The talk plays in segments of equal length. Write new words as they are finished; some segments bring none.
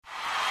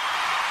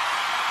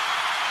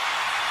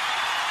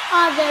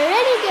Are there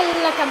any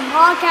good-looking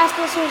podcast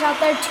listeners out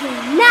there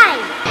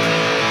tonight?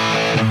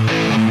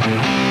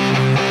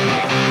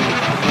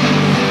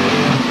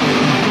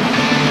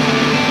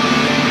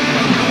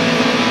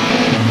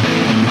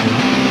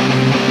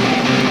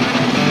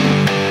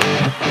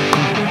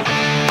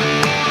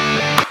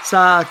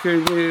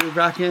 Soccernoob,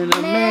 Rockin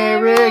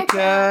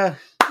America.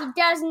 He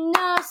doesn't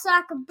know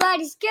soccer, but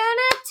he's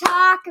gonna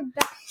talk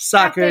about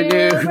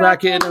Soccernoob,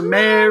 Rockin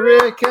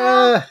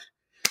America.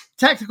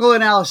 Tactical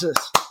analysis.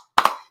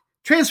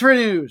 Transfer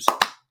news.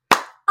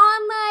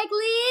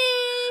 Unlikely.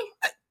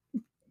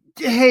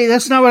 Hey,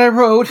 that's not what I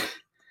wrote.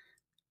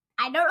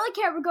 I don't really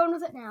care. We're going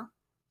with it now.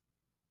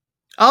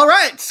 All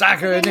right.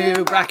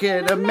 Soccernoob,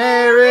 Rockin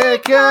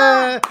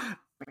America.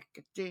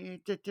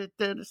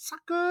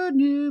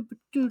 Soccernoob,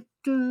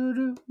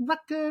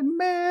 Rockin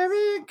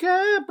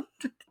America.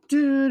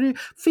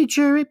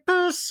 Featuring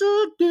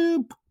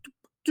person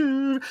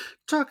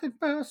talking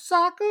about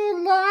soccer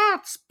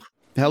lots.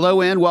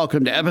 Hello and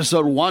welcome to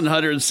episode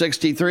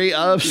 163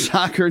 of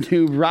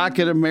Soccernoob,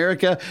 Rockin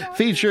America,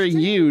 featuring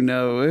you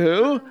know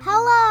who.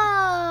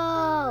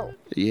 Hello.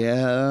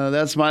 Yeah,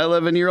 that's my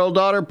 11-year-old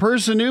daughter,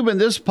 Soccernoob. In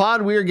this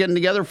pod, we are getting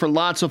together for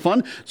lots of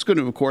fun. It's going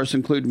to, of course,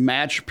 include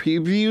match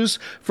previews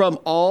from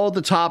all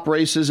the top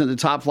races in the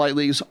top flight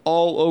leagues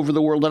all over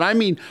the world. And I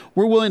mean,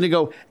 we're willing to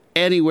go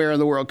anywhere in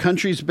the world,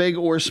 countries big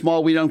or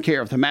small, we don't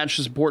care. If the match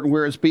is important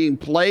where it's being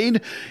played,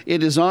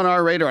 it is on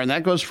our radar, and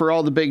that goes for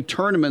all the big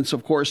tournaments,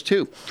 of course,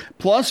 too.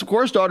 Plus, of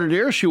course, Daughter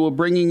Dear, she will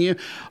bringing you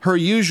her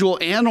usual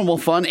animal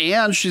fun,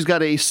 and she's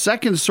got a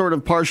second sort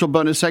of partial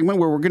bonus segment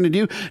where we're going to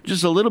do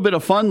just a little bit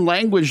of fun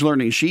language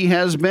learning. She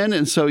has been,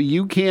 and so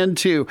you can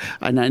too.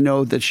 And I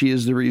know that she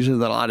is the reason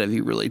that a lot of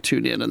you really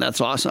tune in, and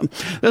that's awesome.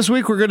 This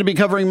week, we're going to be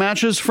covering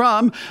matches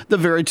from the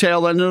very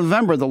tail end of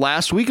November, the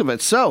last week of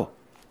it. So,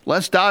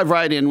 let's dive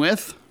right in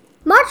with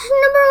Match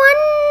number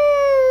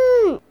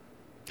 1.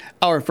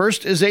 Our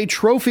first is a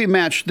trophy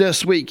match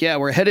this week. Yeah,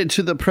 we're headed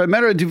to the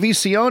Primera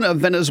División of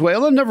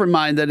Venezuela. Never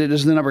mind that it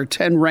is the number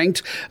 10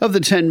 ranked of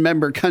the 10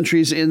 member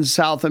countries in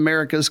South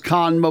America's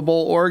CONMEBOL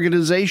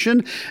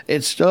organization.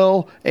 It's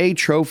still a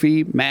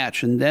trophy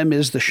match, and them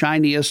is the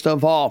shiniest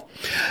of all.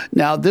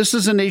 Now, this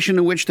is a nation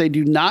in which they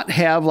do not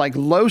have, like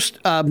most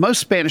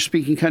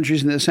Spanish-speaking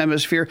countries in this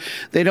hemisphere,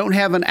 they don't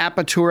have an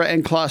apertura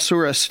and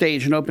clausura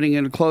stage, an opening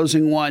and a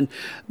closing one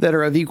that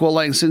are of equal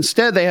lengths.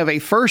 Instead, they have a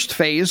first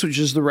phase, which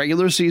is the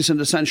regular season,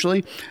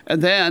 essentially,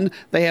 and then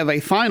they have a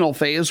final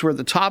phase where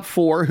the top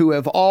four, who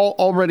have all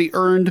already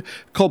earned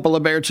Copa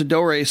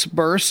Libertadores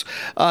berths,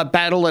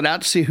 battle it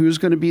out to see who's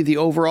going to be the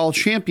overall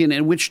champion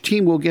and which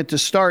team will get to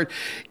start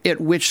at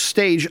which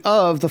stage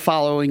of the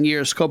following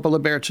year's Copa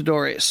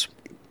Libertadores.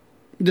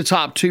 The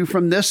top two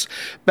from this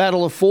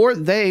battle of four,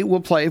 they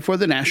will play for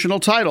the national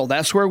title.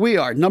 That's where we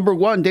are. Number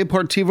 1,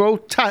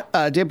 Deportivo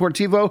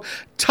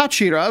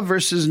Táchira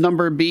versus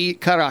number B,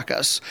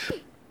 Caracas.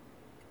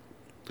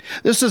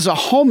 This is a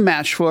home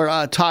match for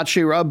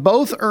Táchira.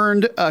 Both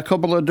earned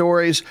Copa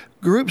Libertadores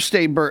group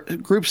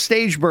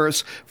stage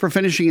berths for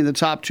finishing in the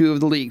top two of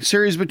the league.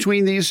 Series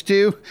between these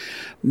two,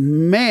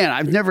 man,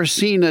 I've never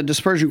seen a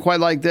dispersion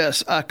quite like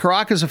this.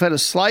 Caracas have had a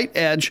slight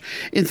edge.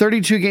 In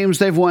 32 games,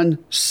 they've won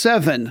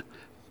 7.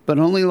 But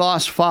only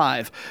lost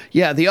 5.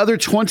 Yeah, the other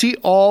 20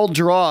 all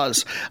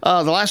draws.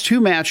 The last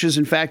 2 matches,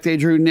 in fact, they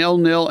drew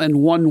 0-0 and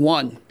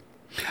 1-1.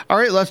 All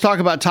right, let's talk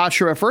about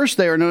Táchira first.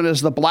 They are known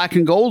as the Black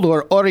and Gold,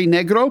 or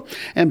Orinegro,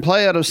 and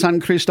play out of San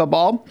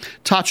Cristobal.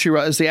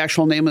 Táchira is the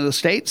actual name of the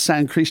state,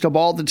 San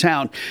Cristobal, the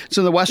town. It's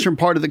in the western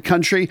part of the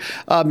country,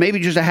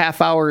 maybe just a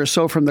half hour or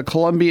so from the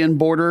Colombian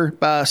border,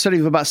 city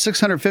of about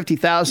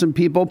 650,000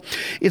 people.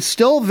 It's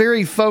still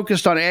very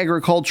focused on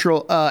agriculture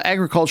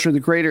in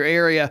the greater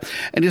area,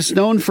 and it's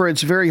known for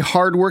its very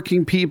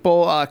hardworking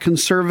people,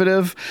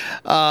 conservative.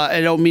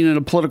 I don't mean in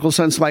a political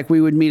sense like we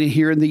would mean it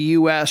here in the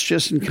U.S.,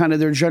 just in kind of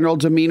their general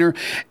demeanor.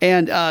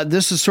 And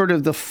this is sort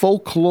of the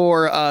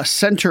folklore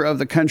center of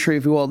the country,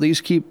 if you will. These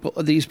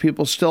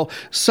people still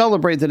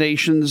celebrate the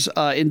nation's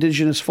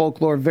indigenous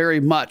folklore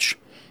very much.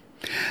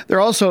 They're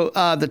also,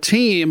 the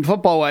team,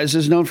 football-wise,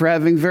 is known for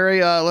having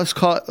very, let's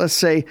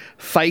say,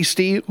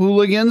 feisty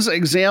hooligans.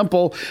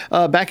 Example,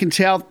 back in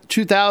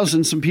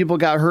 2000, some people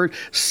got hurt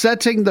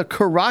setting the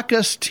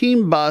Caracas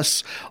team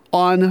bus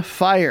on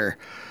fire.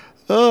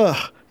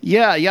 Ugh.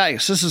 Yeah,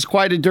 yikes. This is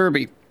quite a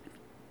derby.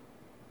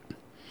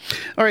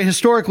 All right,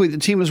 historically, the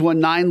team has won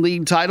 9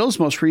 league titles.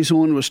 Most recent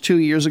one was 2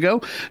 years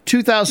ago.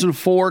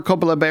 2004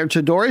 Copa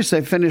Libertadores.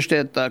 They finished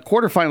at the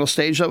quarterfinal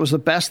stage. That was the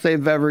best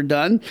they've ever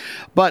done.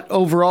 But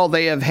overall,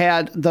 they have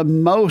had the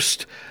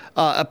most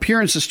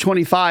appearances,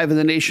 25 in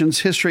the nation's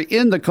history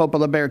in the Copa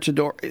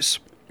Libertadores.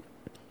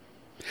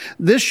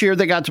 This year,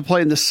 they got to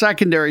play in the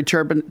secondary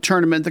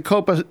tournament, the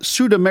Copa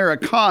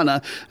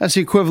Sudamericana. That's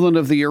the equivalent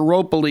of the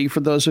Europa League for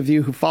those of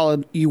you who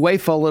followed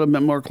UEFA a little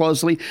bit more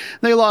closely.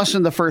 They lost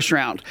in the first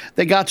round.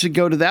 They got to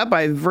go to that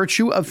by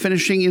virtue of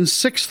finishing in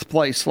 6th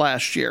place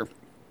last year.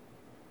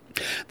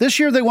 This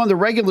year, they won the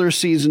regular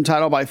season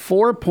title by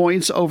 4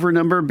 points over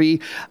number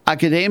B,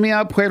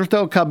 Academia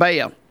Puerto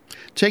Cabello.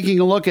 Taking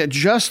a look at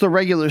just the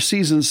regular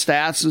season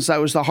stats, since that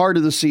was the heart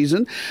of the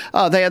season,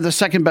 they had the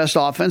second best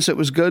offense. It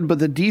was good, but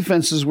the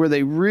defense is where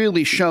they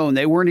really shone.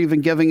 They weren't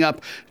even giving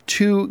up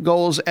 2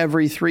 goals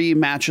every 3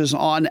 matches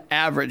on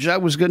average.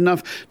 That was good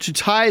enough to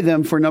tie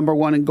them for number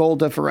 1 in goal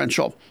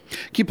differential.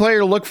 Key player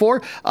to look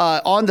for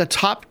on the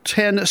top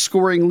 10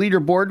 scoring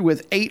leaderboard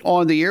with 8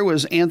 on the year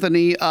was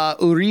Anthony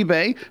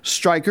Uribe,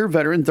 striker,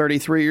 veteran,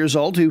 33 years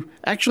old, who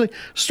actually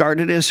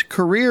started his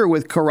career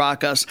with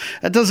Caracas.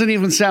 That doesn't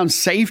even sound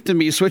safe to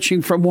me,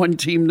 switching from one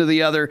team to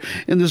the other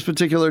in this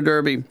particular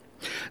derby.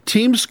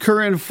 Team's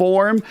current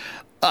form,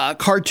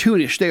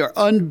 cartoonish. They are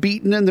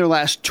unbeaten in their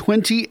last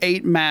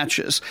 28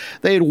 matches.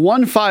 They had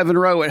won 5 in a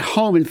row at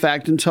home, in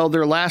fact, until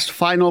their last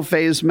final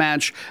phase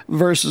match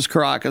versus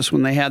Caracas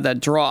when they had that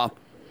draw.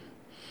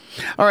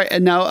 All right,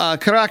 and now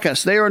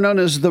Caracas. They are known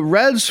as the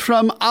Reds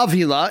from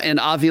Avila. And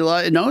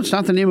Avila, no, it's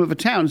not the name of a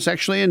town. It's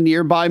actually a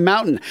nearby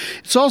mountain.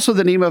 It's also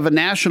the name of a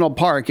national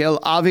park, El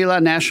Avila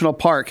National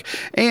Park.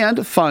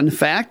 And, fun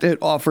fact, it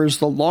offers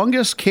the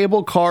longest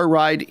cable car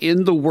ride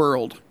in the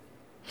world.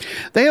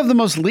 They have the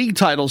most league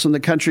titles in the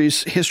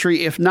country's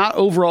history, if not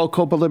overall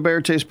Copa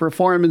Libertadores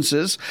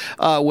performances,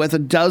 with a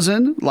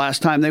dozen.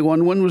 Last time they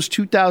won one was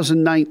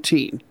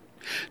 2019.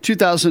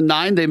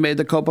 2009, they made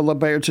the Copa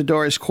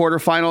Libertadores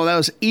quarterfinal. That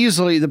was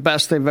easily the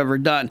best they've ever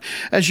done.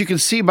 As you can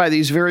see by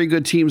these very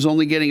good teams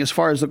only getting as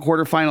far as the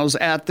quarterfinals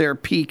at their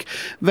peak.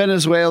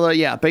 Venezuela,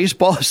 yeah,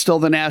 baseball is still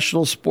the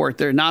national sport.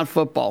 They're not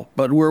football,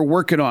 but we're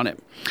working on it.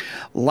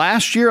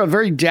 Last year, a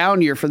very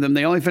down year for them.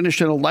 They only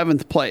finished in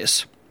 11th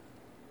place.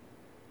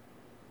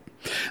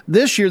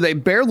 This year, they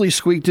barely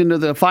squeaked into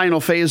the final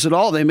phase at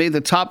all. They made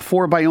the top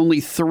 4 by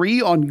only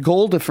 3 on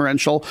goal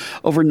differential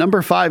over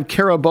number 5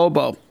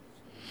 Carabobo.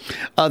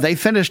 They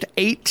finished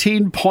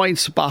 18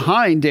 points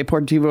behind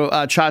Deportivo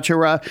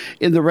Cháchara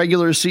in the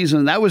regular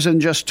season. That was in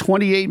just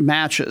 28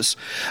 matches.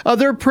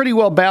 They're a pretty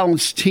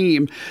well-balanced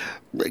team.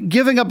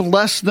 Giving up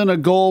less than a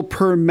goal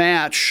per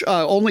match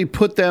only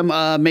put them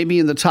maybe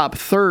in the top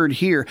third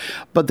here.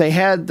 But they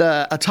had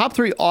a top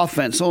 3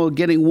 offense,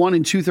 getting 1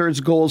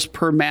 2/3 goals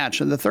per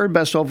match, and the third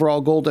best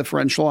overall goal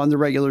differential on the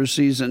regular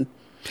season.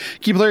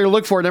 Key player to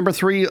look for, number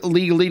 3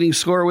 league leading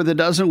scorer with a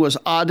dozen was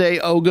Ade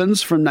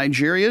Oguns from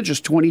Nigeria,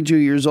 just 22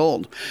 years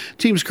old.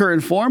 Team's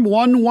current form,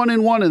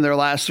 1-1-1 in their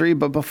last 3,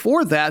 but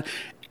before that,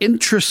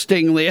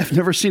 interestingly, I've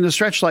never seen a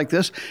stretch like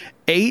this,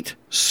 8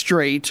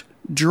 straight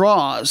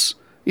draws.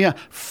 Yeah,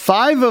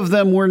 5 of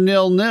them were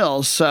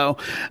 0-0. So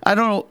I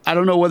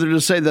don't know whether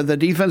to say that the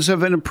defense have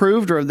been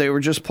improved or if they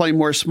were just playing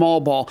more small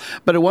ball.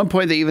 But at one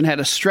point, they even had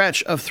a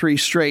stretch of 3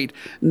 straight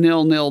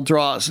 0-0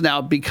 draws.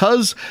 Now,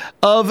 because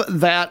of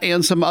that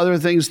and some other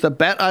things, the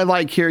bet I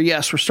like here,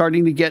 yes, we're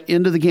starting to get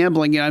into the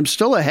gambling, and I'm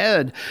still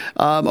ahead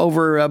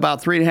over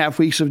about 3.5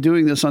 weeks of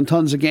doing this on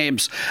tons of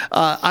games.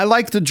 I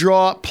like the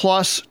draw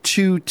plus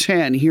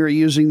 210 here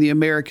using the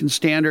American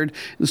standard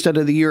instead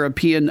of the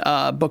European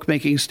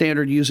bookmaking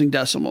standard using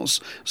decimals.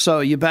 So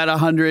you bet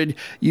 100,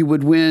 you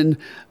would win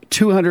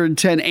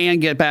 210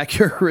 and get back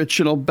your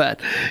original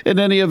bet. In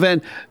any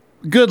event,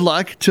 good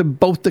luck to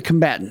both the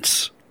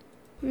combatants.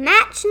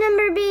 Match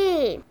number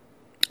B.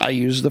 I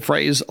used the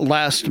phrase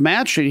last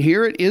match, and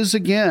here it is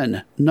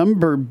again.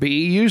 Number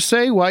B, you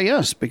say? Why,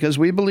 yes, because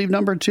we believe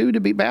number 2 to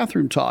be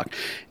bathroom talk,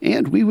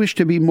 and we wish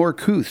to be more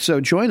couth.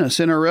 So join us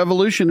in our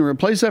revolution to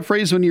replace that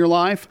phrase in your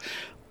life.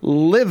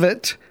 Live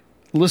it.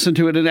 Listen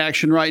to it in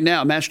action right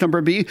now. Match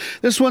number B.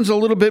 This one's a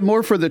little bit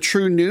more for the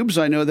true noobs.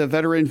 I know the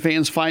veteran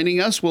fans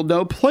finding us will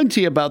know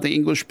plenty about the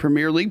English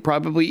Premier League,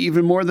 probably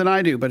even more than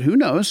I do. But who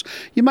knows?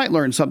 You might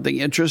learn something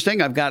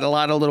interesting. I've got a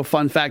lot of little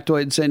fun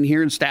factoids in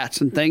here and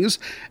stats and things,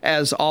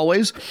 as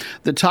always.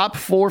 The top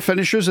 4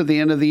 finishers at the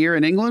end of the year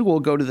in England will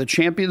go to the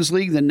Champions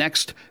League. The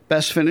next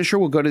best finisher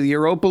will go to the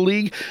Europa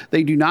League.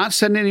 They do not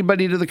send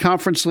anybody to the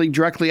Conference League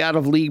directly out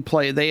of league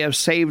play. They have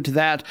saved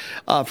that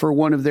for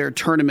one of their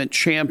tournament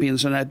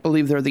champions, and I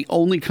believe they're the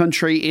only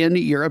country in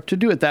Europe to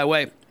do it that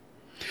way.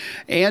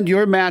 And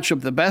your matchup,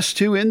 the best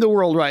 2 in the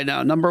world right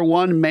now. Number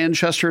 1,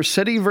 Manchester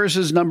City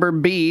versus number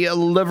B,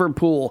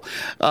 Liverpool.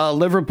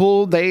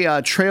 Liverpool,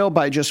 they trail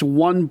by just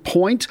 1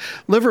 point.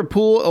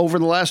 Liverpool, over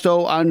the last,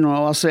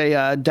 I'll say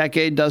a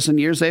decade, dozen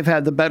years, they've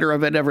had the better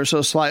of it ever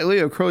so slightly,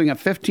 accruing a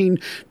 15,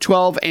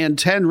 12, and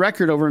 10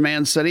 record over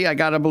Man City. I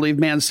got to believe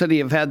Man City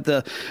have had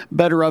the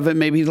better of it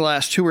maybe the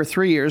last 2 or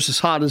 3 years, as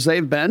hot as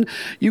they've been.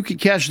 You can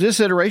catch this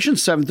iteration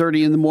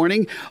 7:30 in the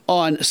morning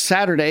on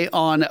Saturday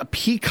on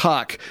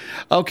Peacock.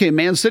 Okay,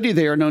 Man City,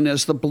 they are known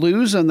as the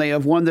Blues, and they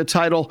have won the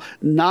title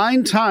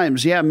 9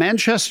 times. Yeah,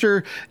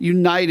 Manchester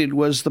United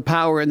was the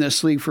power in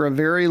this league for a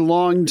very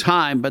long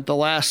time, but the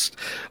last,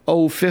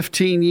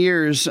 15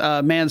 years,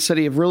 Man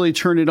City have really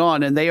turned it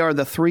on, and they are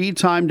the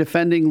 3-time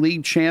defending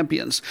league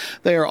champions.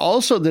 They are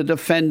also the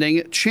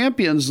defending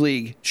Champions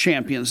League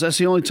champions. That's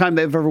the only time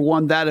they've ever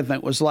won that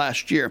event was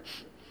last year.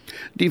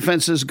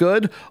 Defense is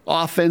good.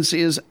 Offense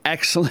is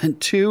excellent.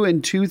 2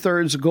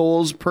 2/3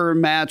 goals per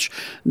match.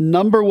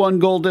 Number 1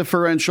 goal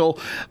differential,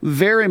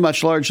 very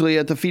much largely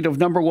at the feet of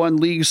number 1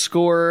 league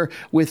scorer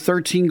with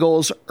 13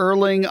 goals,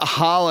 Erling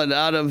Haaland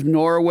out of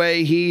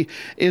Norway. He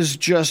is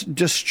just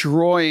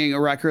destroying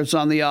records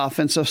on the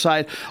offensive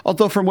side.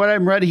 Although from what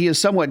I'm read, he is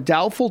somewhat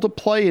doubtful to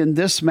play in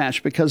this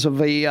match because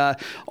of a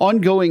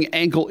ongoing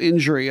ankle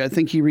injury. I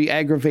think he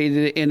re-aggravated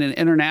it in an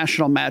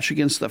international match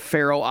against the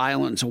Faroe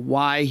Islands.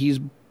 Why he's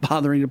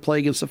bothering to play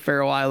against the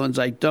Faroe Islands,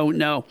 I don't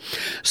know.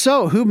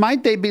 So who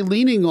might they be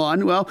leaning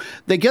on? Well,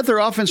 they get their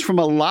offense from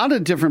a lot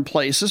of different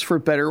places, for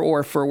better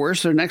or for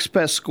worse. Their next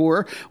best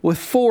scorer with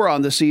 4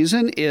 on the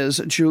season is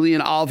Julian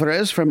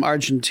Alvarez from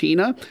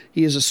Argentina.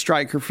 He is a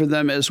striker for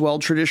them as well,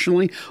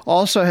 traditionally.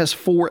 Also has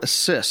 4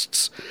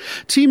 assists.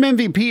 Team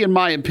MVP, in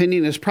my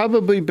opinion, has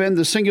probably been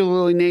the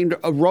singularly named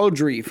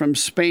Rodri from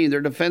Spain, their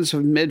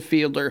defensive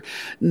midfielder.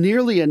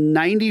 Nearly a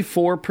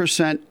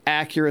 94%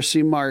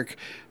 accuracy mark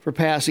for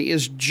passing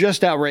is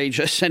just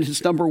outrageous, and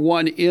it's number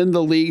 1 in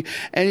the league.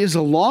 And his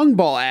long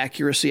ball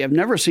accuracy, I've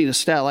never seen a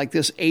stat like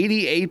this,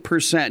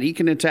 88%. He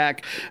can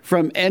attack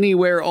from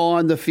anywhere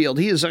on the field.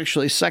 He is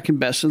actually second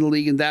best in the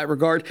league in that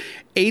regard.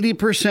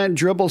 80%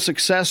 dribble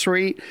success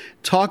rate.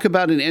 Talk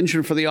about an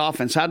engine for the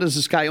offense. How does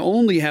this guy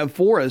only have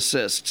 4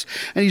 assists?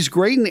 And he's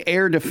great in the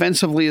air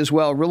defensively as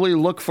well. Really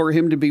look for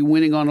him to be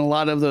winning on a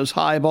lot of those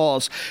high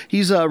balls.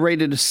 He's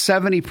rated a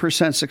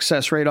 70%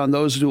 success rate on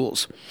those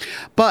duels.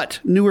 But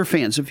newer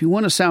fans, if you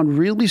want to sound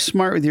really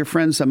smart with your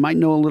friends that might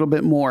know a little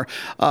bit more,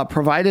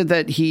 provided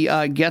that he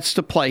gets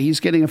to play, he's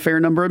getting a fair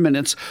number of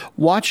minutes,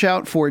 watch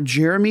out for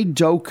Jeremy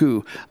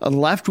Doku, a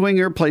left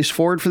winger, plays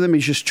forward for them.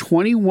 He's just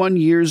 21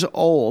 years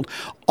old.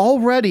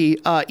 Already,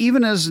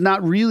 even as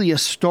not really a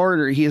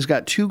starter, he has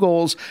got 2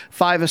 goals,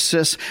 5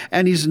 assists,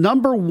 and he's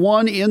number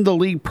 1 in the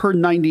league per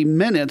 90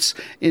 minutes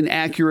in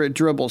accurate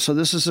dribbles. So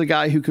this is a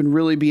guy who can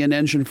really be an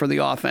engine for the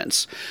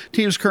offense.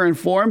 Team's current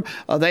form,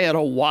 they had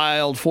a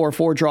wild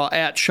 4-4 draw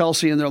at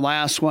Chelsea in their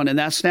last one, and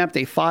that snapped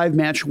a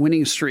 5-match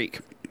winning streak.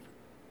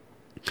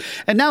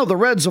 And now the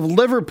Reds of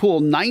Liverpool,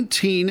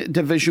 19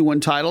 Division I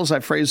titles.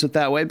 I phrase it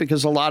that way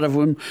because a lot of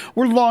them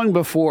were long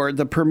before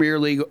the Premier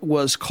League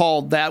was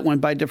called that one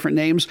by different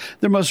names.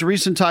 Their most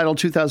recent title,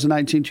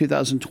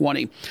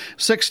 2019-2020.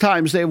 6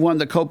 times they've won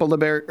the Copa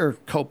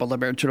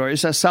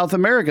Libertadores. That's South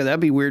America. That'd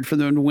be weird for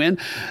them to win.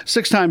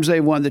 6 times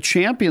they've won the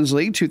Champions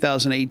League,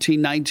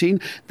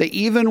 2018-19. They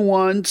even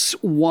once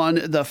won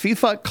the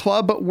FIFA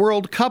Club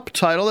World Cup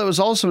title. That was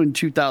also in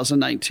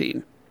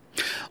 2019.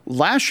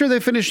 Last year,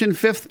 they finished in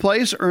 5th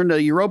place, earned a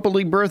Europa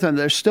League berth, and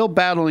they're still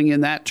battling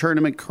in that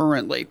tournament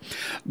currently.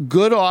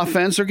 Good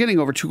offense. They're getting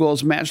over 2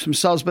 goals a match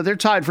themselves, but they're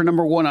tied for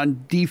number 1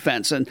 on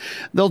defense, and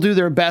they'll do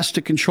their best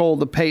to control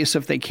the pace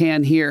if they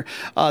can here.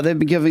 They've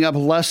been giving up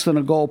less than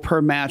a goal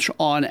per match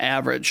on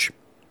average.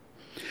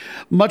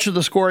 Much of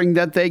the scoring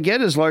that they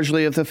get is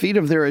largely at the feet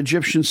of their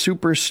Egyptian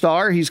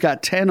superstar. He's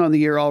got 10 on the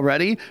year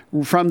already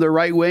from the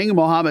right wing,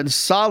 Mohamed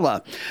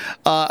Salah.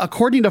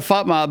 According to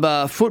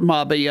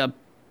FootMob, a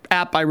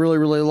app I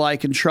really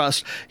like and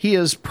trust, he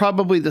is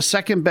probably the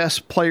second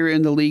best player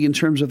in the league in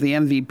terms of the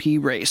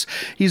MVP race.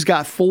 He's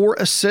got 4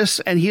 assists,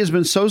 and he has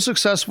been so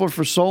successful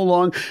for so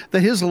long that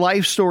his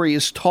life story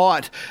is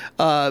taught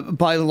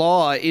by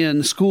law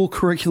in school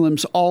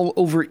curriculums all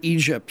over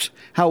Egypt.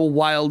 How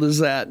wild is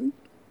that?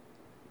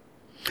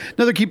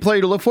 Another key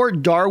player to look for,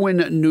 Darwin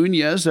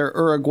Nunez, their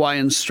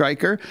Uruguayan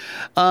striker.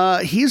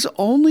 He's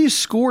only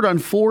scored on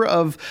 4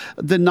 of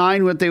the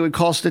 9 what they would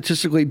call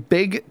statistically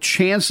big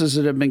chances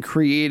that have been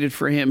created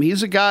for him.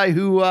 He's a guy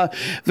who,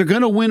 if they're going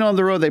to win on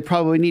the road, they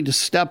probably need to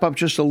step up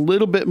just a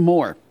little bit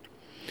more.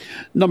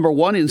 Number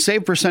 1 in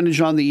save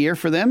percentage on the year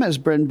for them has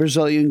been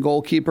Brazilian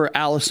goalkeeper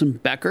Alisson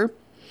Becker.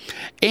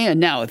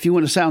 And now, if you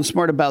want to sound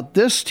smart about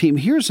this team,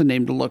 here's a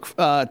name to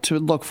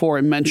look for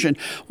and mention.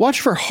 Watch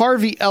for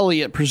Harvey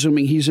Elliott,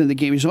 presuming he's in the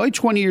game. He's only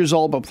 20 years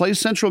old, but plays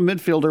central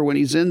midfielder when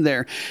he's in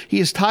there. He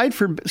is tied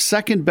for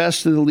second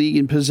best in the league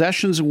in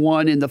possessions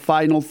won in the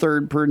final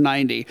third per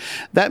 90.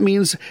 That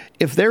means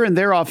if they're in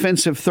their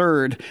offensive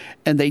third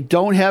and they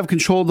don't have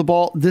control of the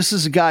ball, this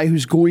is a guy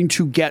who's going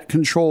to get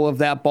control of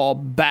that ball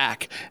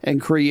back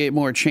and create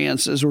more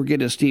chances or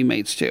get his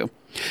teammates to.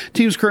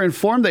 Team's current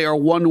form, they are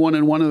 1-1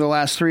 in 1 of the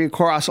last 3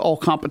 across all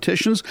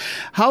competitions.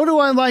 How do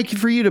I like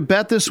for you to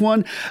bet this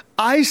one?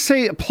 I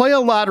say play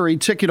a lottery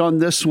ticket on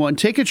this one.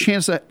 Take a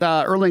chance that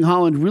Erling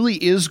Haaland really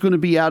is going to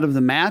be out of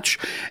the match,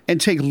 and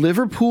take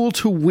Liverpool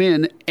to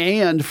win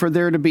and for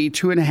there to be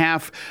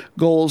 2.5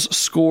 goals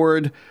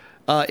scored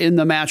in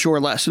the match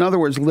or less. In other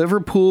words,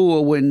 Liverpool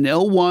will win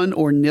 0-1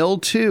 or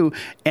 0-2,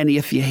 and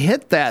if you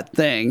hit that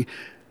thing,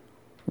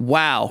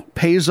 wow,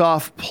 pays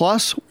off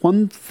plus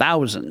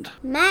 1,000.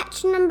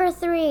 Match number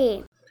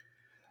 3.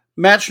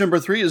 Match number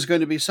 3 is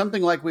going to be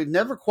something like we've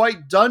never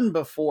quite done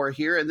before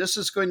here, and this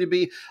is going to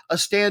be a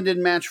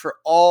stand-in match for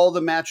all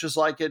the matches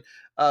like it,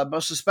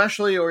 most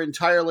especially or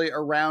entirely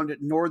around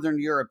Northern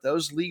Europe.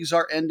 Those leagues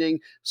are ending,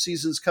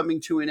 season's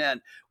coming to an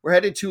end. We're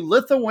headed to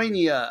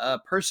Lithuania,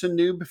 a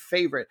Soccernoob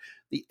favorite.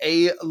 The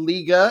A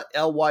Liga,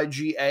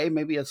 Lyga,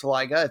 maybe it's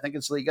Liga, I think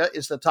it's Liga,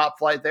 is the top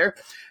flight there.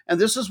 And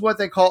this is what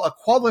they call a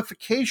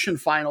qualification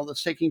final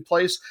that's taking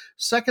place,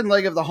 second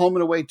leg of the home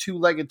and away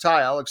two-legged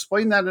tie. I'll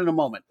explain that in a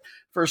moment.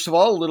 First of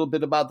all, a little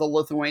bit about the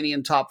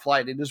Lithuanian top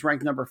flight. It is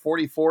ranked number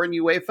 44 in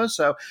UEFA,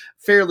 so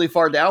fairly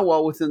far down,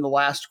 well within the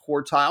last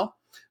quartile.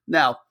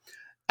 Now,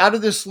 out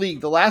of this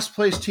league, the last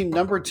place team,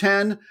 number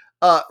 10,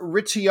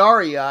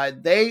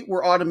 Ritiaria, they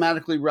were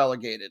automatically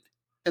relegated.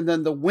 And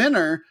then the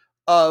winner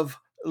of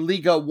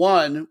Liga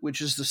 1, which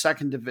is the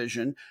second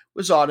division,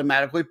 was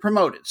automatically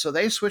promoted. So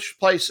they switched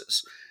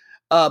places.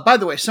 By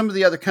the way, some of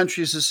the other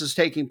countries this is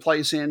taking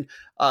place in,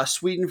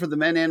 Sweden for the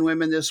men and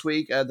women this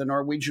week, the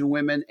Norwegian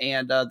women,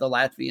 and the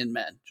Latvian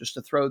men, just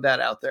to throw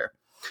that out there.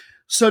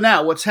 So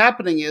now what's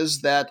happening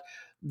is that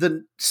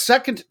the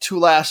second to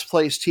last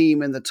place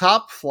team in the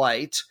top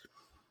flight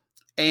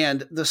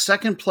and the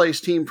second place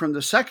team from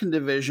the second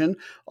division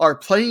are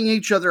playing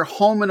each other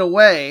home and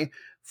away,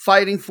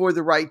 fighting for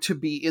the right to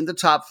be in the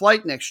top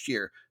flight next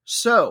year.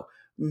 So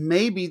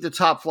maybe the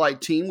top flight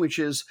team, which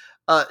is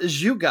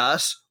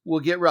Jugas, will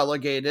get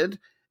relegated,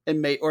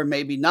 and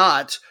maybe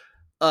not.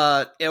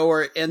 And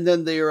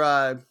then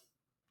the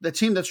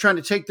team that's trying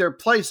to take their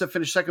place, that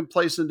finished second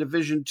place in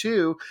Division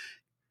 2,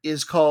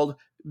 is called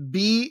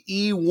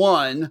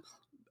BE1,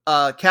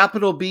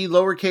 capital B,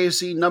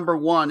 lowercase e, number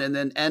 1, and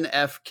then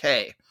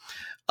NFK.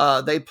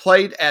 They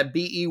played at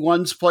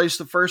BE1's place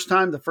the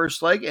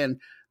first leg,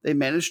 and they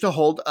managed to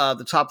hold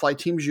the top flight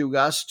team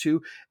Jugas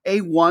to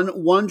a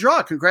 1-1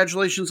 draw.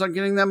 Congratulations on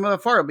getting them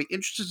far. I'll be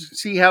interested to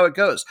see how it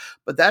goes.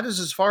 But that is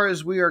as far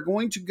as we are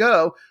going to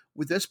go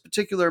with this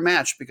particular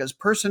match, because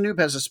Soccernoob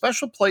has a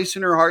special place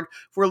in her heart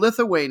for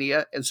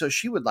Lithuania, and so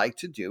she would like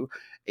to do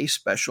a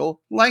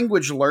special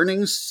language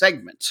learning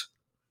segment.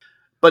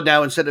 But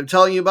now, instead of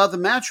telling you about the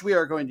match, we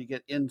are going to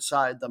get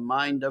inside the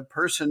mind of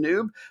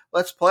Soccernoob.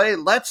 Let's play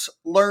Let's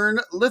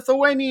Learn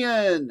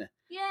Lithuanian.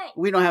 Yay.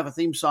 We don't have a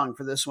theme song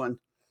for this one.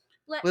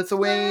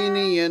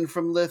 Lithuanian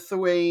from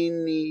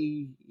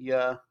Lithuania.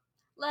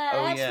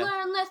 Let's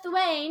learn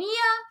Lithuania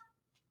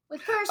with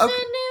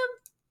Soccernoob.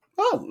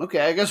 Oh,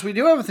 okay. I guess we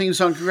do have a theme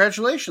song.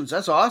 Congratulations.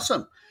 That's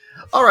awesome.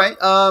 All right.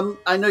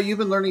 I know you've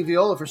been learning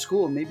viola for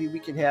school. Maybe we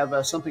could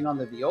have something on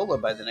the viola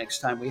by the next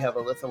time we have a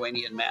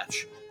Lithuanian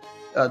match.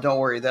 Don't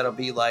worry. That'll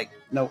be like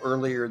no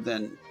earlier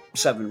than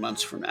 7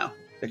 months from now,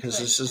 because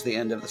This is the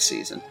end of the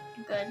season.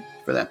 Good.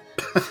 For them.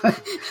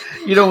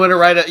 You don't want to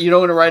write You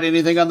don't want to write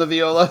anything on the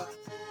viola?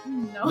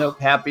 No. Nope.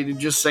 Happy to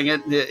just sing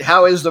it.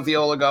 How is the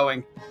viola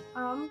going?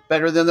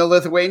 Better than the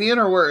Lithuanian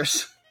or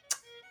worse?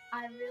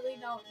 I really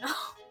don't know.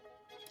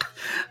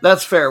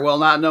 That's fair. Well,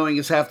 not knowing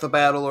is half the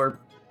battle, or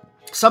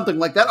something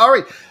like that. All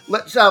right.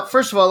 Let's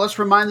first of all, let's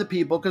remind the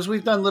people, because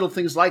we've done little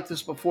things like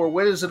this before.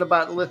 What is it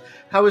about?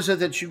 How is it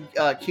that you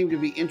came to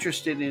be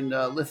interested in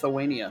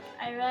Lithuania?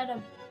 I read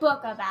a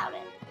book about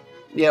it.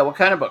 Yeah. What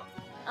kind of book?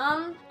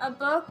 A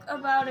book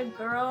about a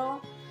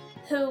girl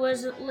who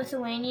was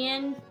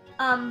Lithuanian.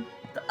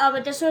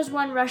 But this was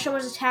when Russia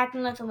was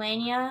attacking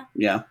Lithuania.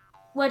 Yeah.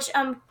 Which,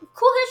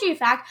 cool history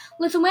fact,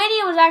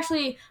 Lithuania was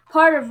actually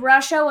part of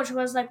Russia, which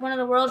was like one of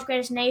the world's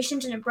greatest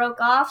nations, and it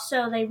broke off,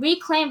 so they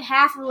reclaimed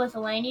half of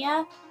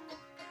Lithuania.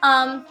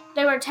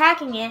 They were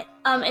attacking it,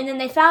 and then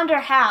they found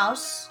her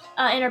house,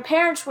 and her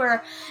parents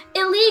were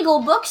illegal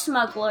book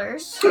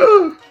smugglers.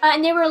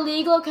 And they were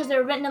illegal because they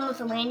were written in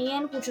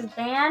Lithuanian, which was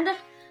banned.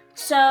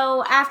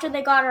 So after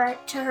they got her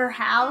to her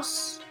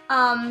house,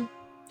 and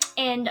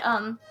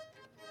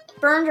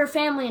burned her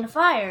family in a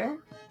fire,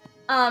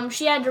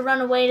 she had to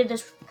run away to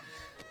this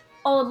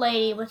old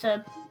lady with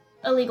a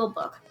illegal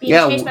book, being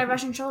chased by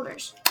Russian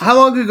soldiers. How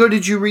long ago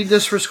did you read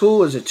this for school?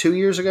 Was it 2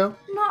 years ago?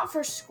 Not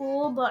for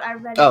school, but I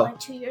read it like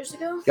 2 years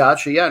ago.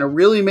 Gotcha, yeah, and it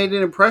really made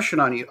an impression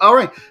on you. All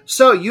right,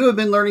 so you have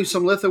been learning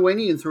some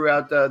Lithuanian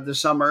throughout the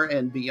summer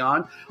and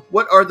beyond.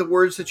 What are the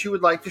words that you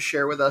would like to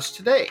share with us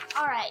today?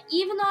 All right,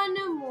 even though I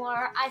knew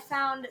more, I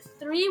found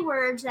 3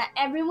 words that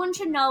everyone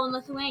should know in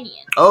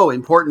Lithuanian. Oh,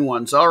 important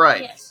ones, all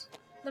right. Yes.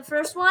 The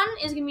first one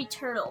is going to be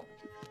turtle.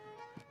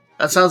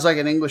 That sounds like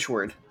an English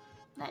word.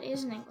 That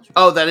is an English word.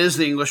 Oh, that is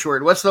the English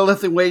word. What's the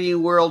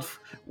Lithuanian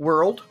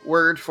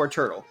word for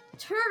turtle?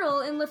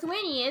 Turtle in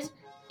Lithuanian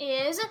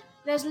is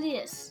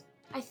veslis.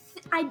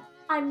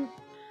 I'm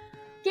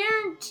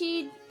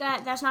guaranteed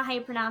that that's not how you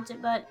pronounce it,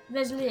 but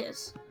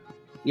veslis.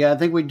 Yeah, I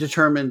think we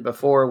determined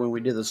before when we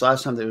did this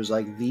last time that it was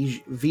like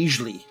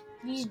Vizhli.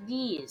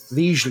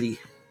 Vizhli.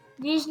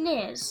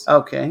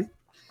 Okay.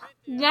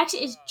 Next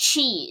is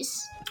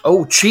cheese.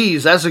 Oh,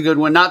 cheese. That's a good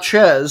one. Not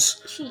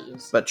ches.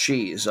 Cheese. But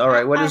cheese. All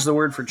right. What is the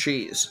word for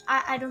cheese?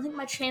 I don't think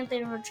my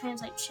translator would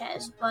translate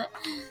ches, but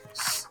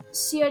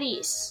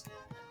suris.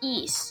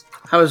 Ease.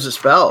 How is it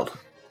spelled?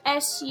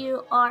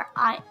 Suris. All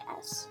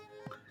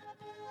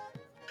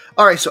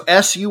right. So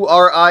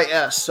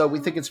Suris. So we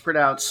think it's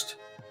pronounced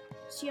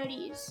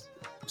suris.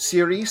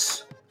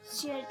 Suris.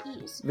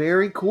 Suris.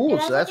 Very cool.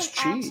 So that's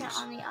cheese.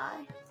 On the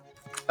I.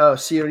 Oh,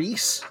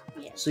 suris.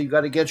 Yes. So you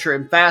got to get your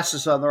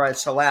emphasis on the right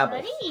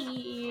syllable.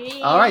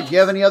 Suris. All right. Do you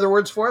have any other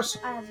words for us?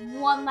 I have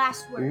one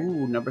last word.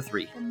 Ooh, number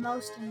 3. The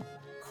most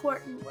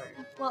important word.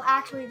 Well,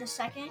 actually the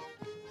second,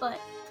 but...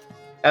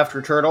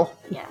 After turtle?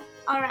 Yeah.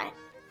 All right.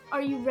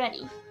 Are you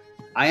ready?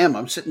 I am.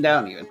 I'm sitting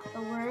down even.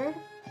 The word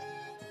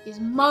is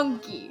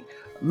monkey.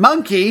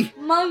 Monkey?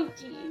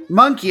 Monkey.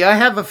 Monkey. I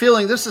have a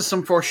feeling this is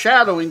some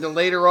foreshadowing to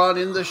later on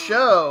in the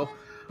show.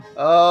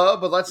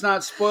 But let's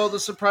not spoil the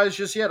surprise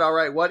just yet. All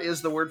right. What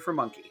is the word for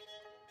monkey?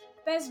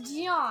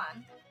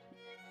 Bezdian.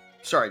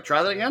 Sorry.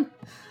 Try that again.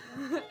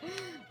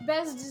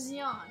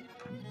 Bezdian.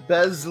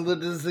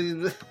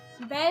 Bezdian.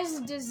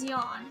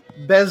 Bezdian.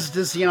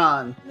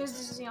 Bezdian.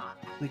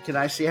 Bezdian. Can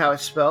I see how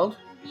it's spelled?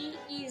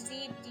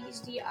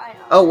 Bezdian.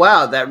 Oh,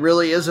 wow. That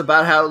really is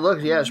about how it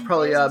looks. Yeah, it's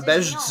probably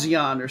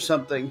Bezdian or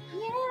something.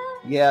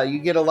 Yeah, you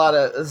get a lot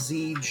of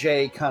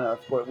ZJ kind of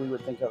what we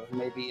would think of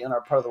maybe in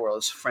our part of the world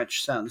as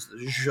French sounds,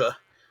 the zh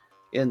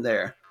in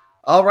there.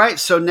 All right,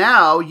 so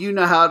now you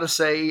know how to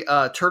say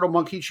turtle,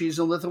 monkey, cheese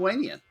in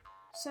Lithuanian.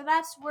 So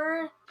that's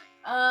word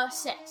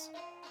 6,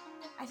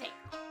 I think.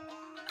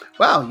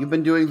 Wow, you've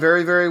been doing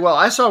very, very well.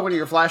 I saw one of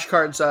your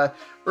flashcards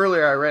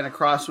earlier. I ran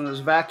across when I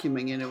was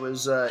vacuuming, and it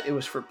was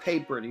for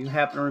paper. Do you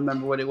happen to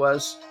remember what it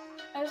was?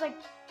 It was like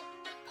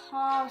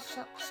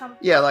something.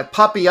 Yeah, like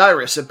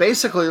papyrus. It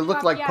basically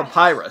looked like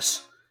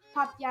papyrus.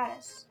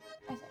 Papyrus,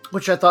 I think.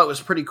 Which I thought was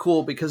pretty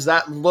cool because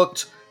that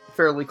looked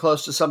fairly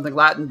close to something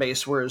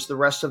Latin-based, whereas the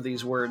rest of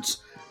these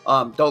words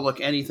don't look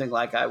anything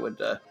like I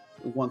would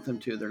want them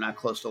to. They're not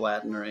close to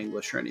Latin or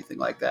English or anything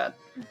like that.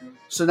 Mm-hmm.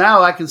 So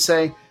now I can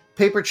say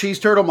paper, cheese,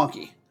 turtle,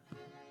 monkey.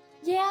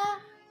 Yeah.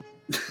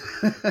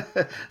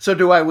 So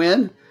do I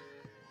win?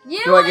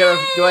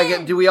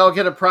 Do we all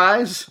get a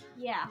prize?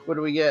 Yeah. What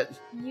do we get?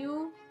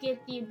 You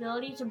get the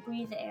ability to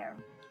breathe air.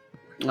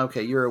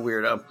 Okay, you're a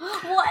weirdo.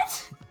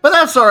 What? But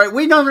that's all right.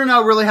 We never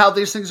know really how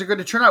these things are going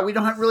to turn out. We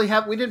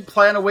didn't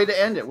plan a way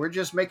to end it. We're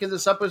just making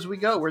this up as we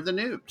go. We're the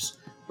noobs.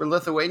 We're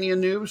Lithuanian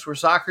noobs. We're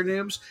soccer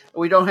noobs. And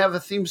we don't have a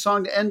theme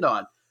song to end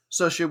on.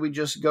 So should we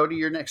just go to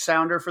your next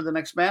sounder for the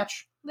next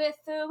match?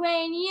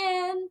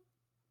 Lithuanian.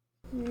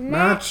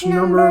 Match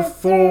number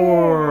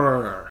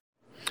 4.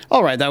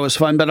 All right, that was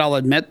fun, but I'll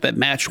admit that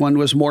match 1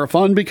 was more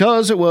fun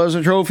because it was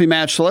a trophy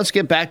match. So let's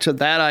get back to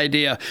that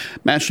idea.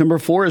 Match number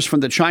 4 is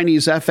from the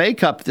Chinese FA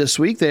Cup this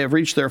week. They have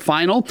reached their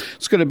final.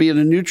 It's going to be in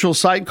a neutral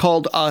site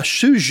called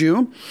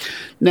Suzhou.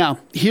 Now,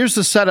 here's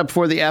the setup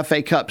for the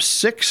FA Cup.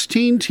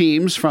 16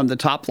 teams from the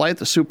top flight,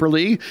 the Super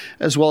League,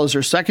 as well as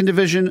their second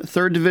division,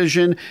 third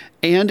division,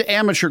 and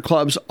amateur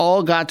clubs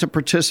all got to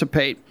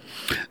participate.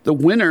 The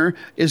winner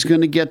is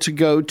going to get to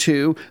go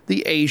to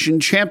the Asian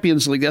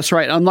Champions League. That's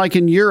right. Unlike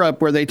in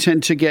Europe, where they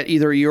tend to get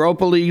either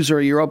Europa Leagues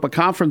or Europa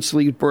Conference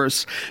League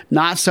berths,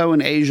 not so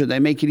in Asia. They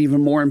make it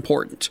even more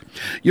important.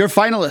 Your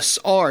finalists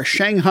are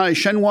Shanghai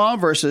Shenhua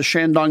versus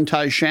Shandong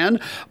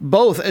Taishan,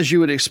 both, as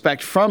you would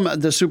expect, from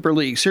the Super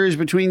League. Series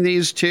between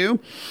these two.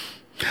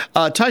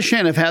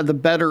 Taishan have had the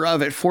better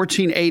of it.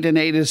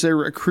 14-8-8 is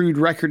their accrued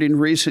record in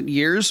recent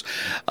years.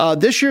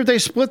 This year they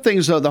split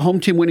things, though. The home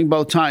team winning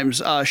both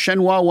times.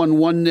 Shenhua won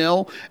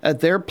 1-0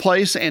 at their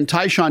place, and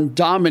Taishan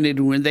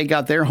dominated when they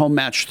got their home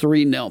match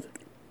 3-0.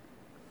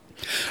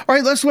 All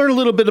right, let's learn a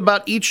little bit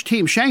about each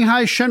team.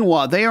 Shanghai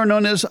Shenhua, they are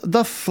known as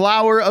the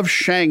Flower of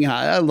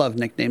Shanghai. I love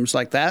nicknames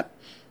like that.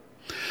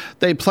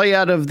 They play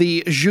out of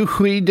the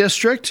Zhuhui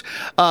district,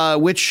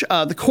 which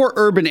the core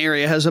urban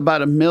area has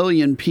about 1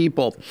 million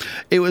people.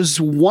 It was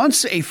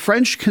once a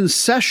French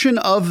concession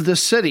of the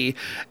city,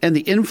 and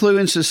the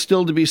influence is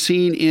still to be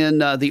seen in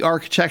the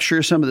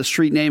architecture, some of the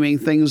street naming,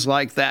 things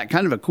like that.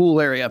 Kind of a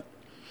cool area.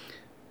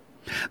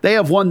 They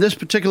have won this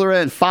particular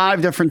event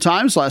 5 different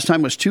times. Last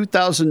time was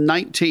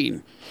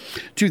 2019.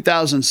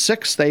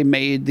 2006, they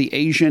made the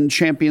Asian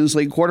Champions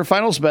League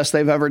quarterfinals, best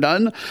they've ever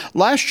done.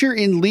 Last year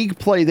in league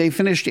play, they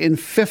finished in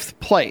 5th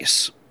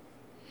place.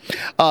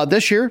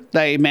 This year,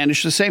 they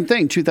managed the same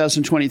thing.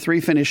 2023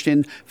 finished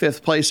in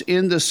 5th place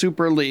in the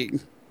Super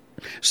League.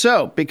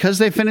 So, because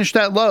they finished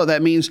that low,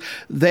 that means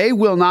they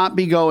will not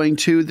be going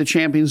to the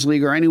Champions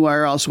League or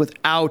anywhere else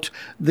without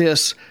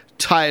this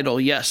title.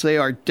 Yes, they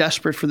are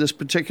desperate for this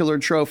particular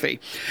trophy.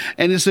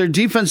 And it's their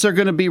defense they're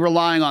going to be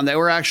relying on. They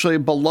were actually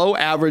below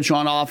average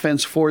on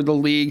offense for the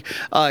league,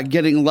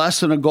 getting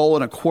less than a goal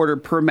and a quarter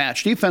per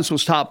match. Defense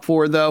was top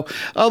 4, though,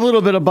 a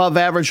little bit above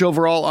average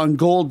overall on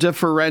goal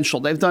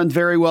differential. They've done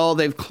very well.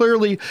 They've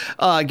clearly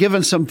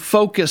given some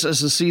focus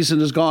as the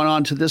season has gone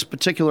on to this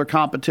particular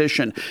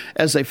competition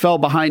as they fell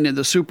behind in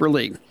the Super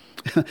League.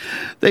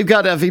 They've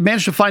got, if you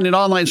managed to find an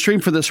online stream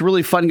for this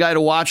really fun guy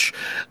to watch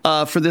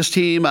for this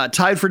team,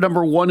 tied for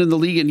number 1 in the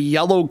league in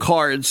yellow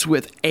cards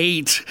with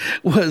 8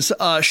 was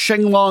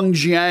Shenglong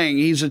Jiang.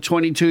 He's a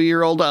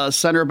 22-year-old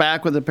center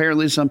back with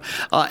apparently some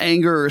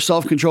anger or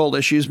self-control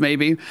issues,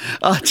 maybe.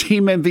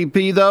 Team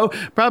MVP, though,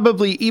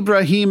 probably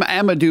Ibrahim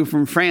Amadou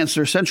from France,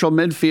 their central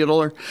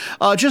midfielder.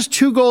 Just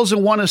 2 goals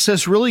and 1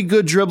 assist, really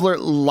good dribbler,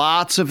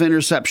 lots of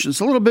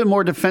interceptions, a little bit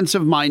more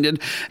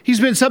defensive-minded. He's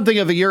been something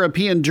of a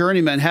European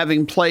journeyman, having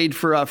played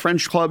for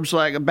French clubs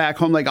like back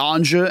home like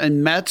Angers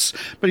and Metz,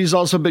 but he's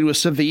also been with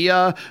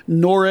Sevilla,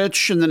 Norwich,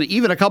 Ulrich, and then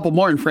even a couple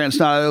more in France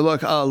now.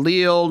 Look,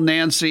 Lille,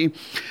 Nancy.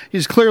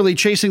 He's clearly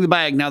chasing the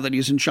bag now that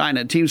he's in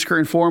China. Team's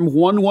current form,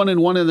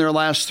 1-1-1 in their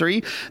last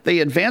 3. They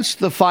advanced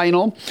to the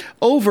final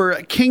over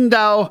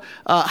Qingdao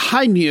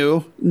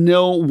Hainyu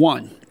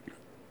 0-1.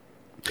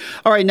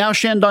 All right, now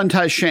Shandong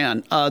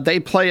Taishan. They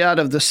play out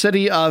of the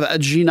city of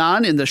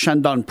Jinan in the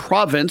Shandong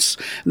province.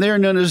 And they are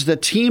known as the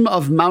Team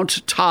of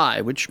Mount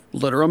Tai, which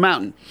literal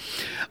mountain.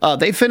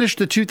 They finished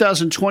the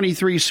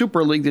 2023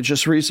 Super League that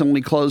just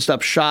recently closed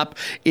up shop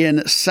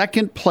in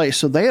second place.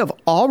 So they have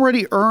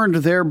already earned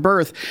their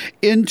berth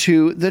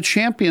into the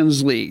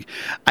Champions League.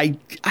 I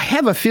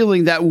have a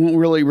feeling that won't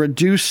really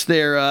reduce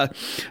their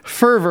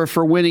fervor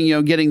for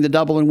winning, getting the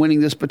double and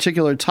winning this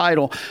particular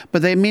title.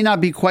 But they may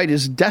not be quite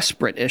as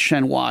desperate as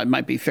Shenhua, it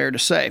might be fair to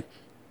say.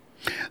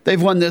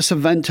 They've won this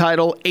event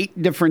title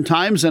 8 different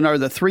times and are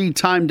the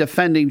 3-time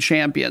defending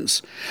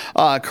champions.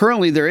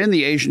 Currently, they're in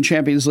the Asian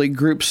Champions League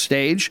group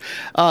stage.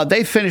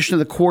 They finished in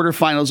the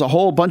quarterfinals a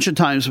whole bunch of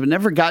times, but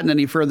never gotten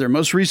any further.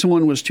 Most recent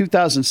one was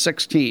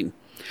 2016.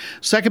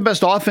 Second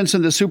best offense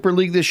in the Super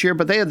League this year,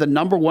 but they had the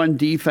number 1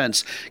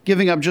 defense,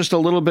 giving up just a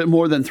little bit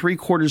more than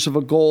 3/4 of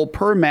a goal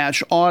per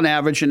match on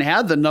average, and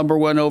had the number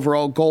 1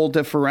 overall goal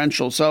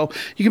differential. So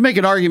you can make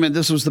an argument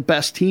this was the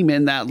best team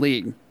in that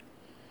league.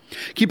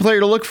 Key player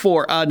to look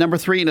for, number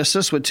 3 in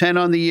assists with 10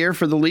 on the year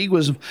for the league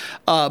was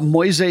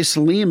Moises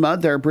Lima,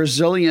 their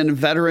Brazilian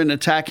veteran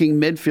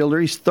attacking midfielder.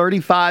 He's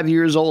 35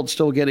 years old,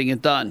 still getting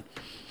it done.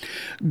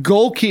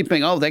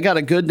 Goalkeeping, they got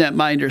a good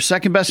netminder.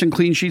 Second best in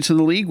clean sheets in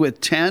the league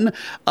with 10.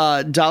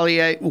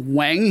 Dalie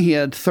Wang, he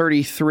had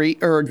 33,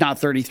 or not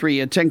 33, he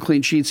had 10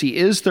 clean sheets. He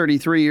is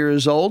 33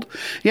 years old.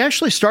 He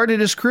actually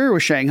started his career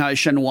with Shanghai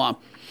Shenhua.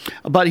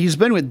 But he's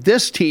been with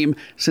this team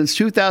since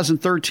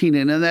 2013,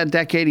 and in that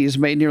decade, he's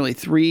made nearly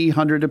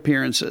 300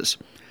 appearances.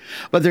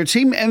 But their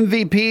team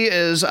MVP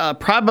is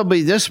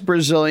probably this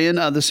Brazilian,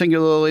 the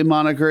singularly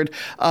monikered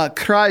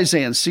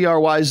Kryzan,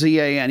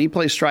 Cryzan. He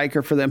plays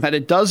striker for them. Had a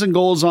dozen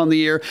goals on the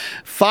year,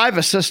 5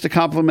 assists to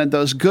complement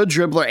those. Good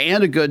dribbler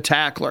and a good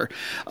tackler.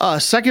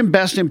 Second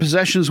best in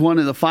possessions, won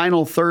in the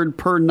final third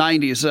per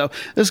 90. So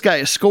this guy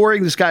is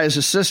scoring, this guy is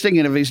assisting,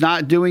 and if he's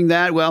not doing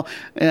that, well,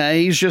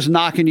 he's just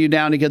knocking you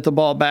down to get the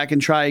ball back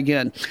and try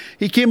again.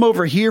 He came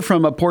over here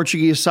from a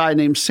Portuguese side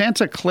named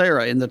Santa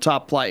Clara in the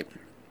top flight.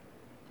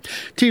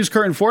 Team's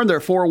current form, they're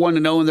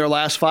 4-1-0 in their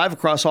last 5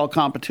 across all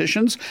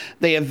competitions.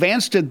 They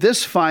advanced to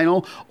this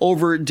final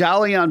over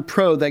Dalian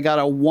Pro. They got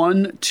a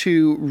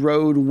 1-2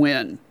 road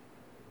win.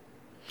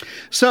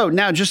 So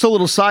now just a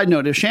little side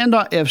note. If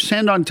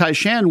Shandong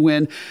Taishan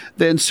win,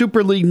 then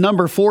Super League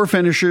number 4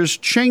 finishers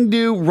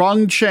Chengdu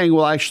Rongcheng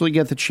will actually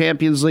get the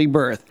Champions League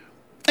berth.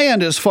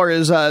 And as far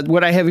as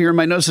what I have here in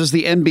my notes is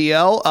the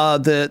NBL,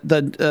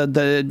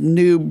 the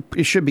Noob,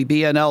 it should be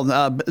BNL,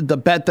 the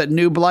bet that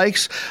Noob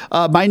likes.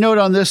 My note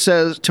on this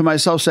says to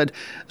myself said,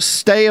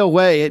 stay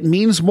away. It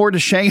means more to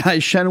Shanghai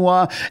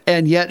Shenhua,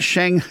 and yet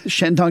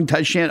Shandong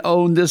Taishan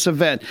own this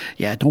event.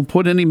 Yeah, don't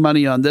put any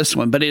money on this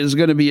one, but it is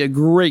going to be a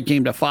great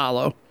game to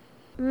follow.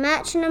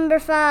 Match number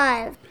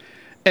 5.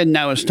 And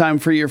now it's time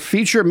for your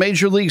feature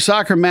Major League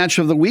Soccer match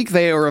of the week.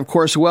 They are, of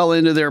course, well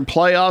into their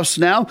playoffs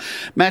now.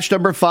 Match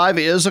number 5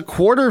 is a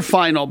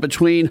quarterfinal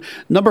between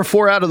number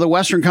 4 out of the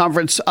Western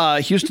Conference,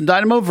 Houston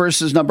Dynamo,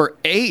 versus number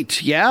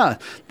 8. Yeah,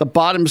 the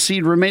bottom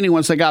seed remaining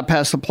once they got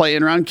past the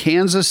play-in round,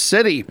 Kansas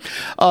City.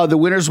 The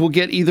winners will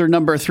get either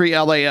number 3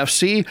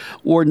 LAFC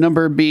or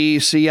number B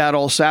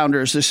Seattle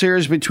Sounders. The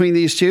series between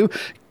these two,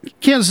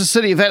 Kansas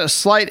City have had a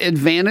slight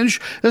advantage.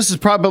 This is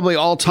probably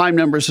all-time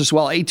numbers as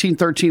well. 18,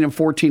 13, and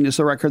 14 is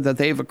the record that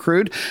they've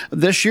accrued.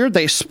 This year,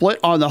 they split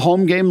on the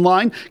home game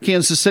line.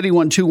 Kansas City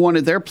won 2-1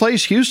 at their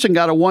place. Houston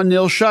got a 1-0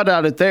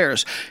 shutout at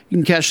theirs. You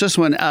can catch this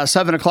one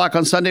 7 o'clock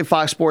on Sunday,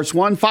 Fox Sports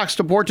 1, Fox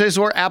Deportes,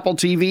 or Apple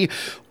TV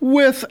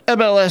with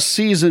MLS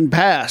Season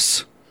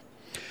Pass.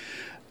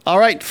 All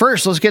right,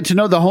 first, let's get to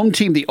know the home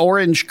team, the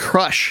Orange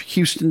Crush,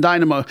 Houston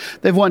Dynamo.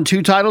 They've won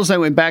 2 titles. They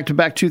went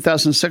back-to-back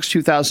 2006,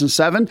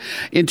 2007.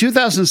 In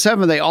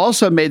 2007, they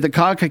also made the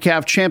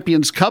CONCACAF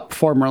Champions Cup,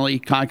 formerly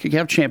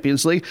CONCACAF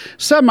Champions League,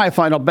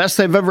 semifinal. Best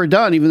they've ever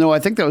done, even though I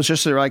think that was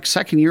just their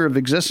second year of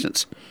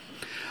existence.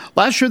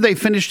 Last year, they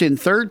finished in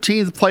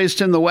 13th place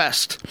in the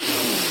West.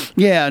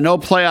 Yeah, no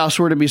playoffs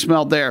were to be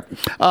smelled there.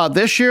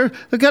 This year,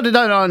 they got it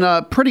done on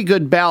a pretty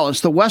good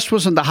balance. The West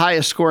wasn't the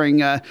highest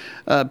scoring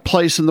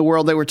place in the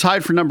world. They were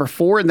tied for number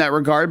 4 in that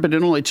regard, but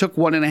it only took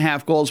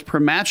 1.5 goals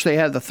per match. They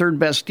had the 3rd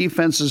best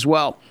defense as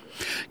well.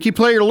 Key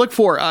player to look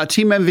for,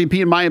 team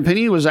MVP, in my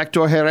opinion, was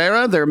Hector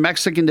Herrera, their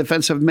Mexican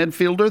defensive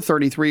midfielder,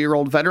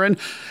 33-year-old veteran.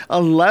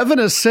 11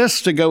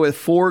 assists to go with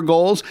 4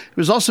 goals. He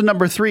was also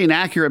number 3 in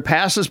accurate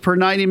passes per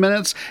 90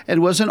 minutes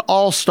and was an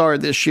all-star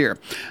this year.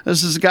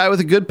 This is a guy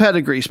with a good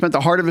pedigree. Spent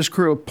the heart of his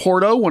career with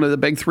Porto, one of the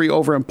big 3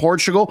 over in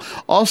Portugal.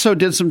 Also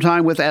did some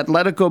time with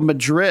Atletico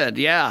Madrid.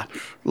 Yeah,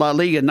 La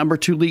Liga, number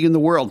 2 league in the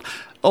world.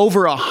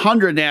 Over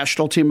 100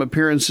 national team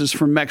appearances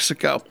from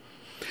Mexico.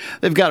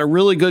 They've got a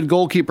really good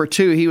goalkeeper,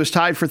 too. He was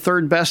tied for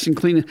third best in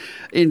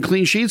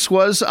clean sheets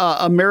was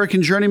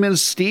American journeyman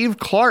Steve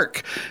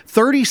Clark,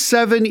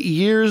 37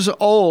 years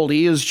old.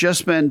 He has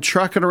just been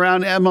trucking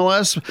around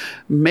MLS,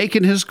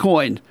 making his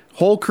coin.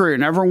 Whole career.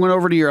 Never went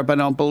over to Europe, I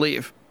don't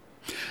believe.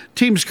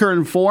 Team's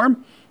current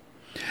form.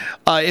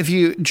 If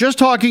you just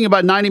talking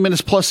about 90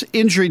 minutes plus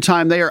injury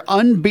time, they are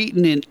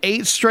unbeaten in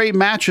 8 straight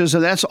matches,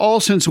 and that's all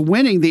since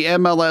winning the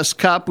MLS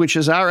Cup, which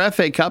is our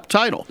FA Cup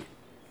title.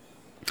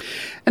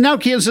 And now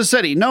Kansas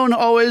City, known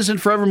always and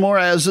forevermore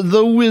as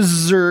the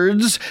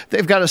Wizards.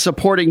 They've got a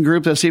supporting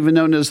group that's even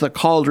known as the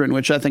Cauldron,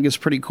 which I think is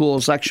pretty cool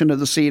section of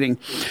the seating.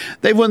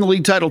 They've won the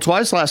league title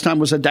twice. Last time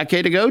was a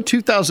decade ago,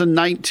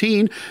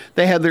 2019.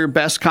 They had their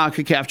best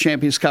CONCACAF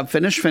Champions Cup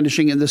finish,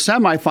 finishing in the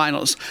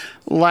semifinals.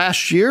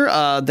 Last year,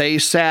 they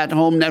sat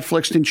home,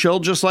 Netflixed, and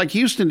chilled just like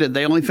Houston did.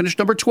 They only finished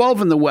number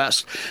 12 in the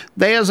West.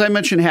 They, as I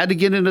mentioned, had to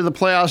get into the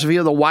playoffs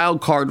via the wild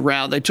card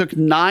round. They took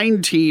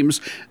 9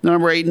 teams. The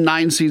number 8 and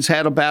 9 seeds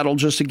had a battle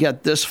just to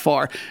get this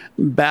far.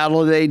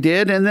 Battle they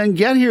did, and then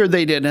get here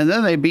they did. And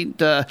then they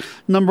beat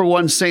number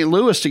 1 St.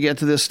 Louis to get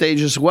to this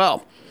stage as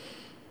well.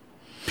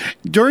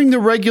 During the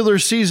regular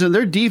season,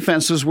 their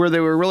defense is where they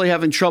were really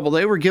having trouble.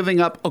 They were giving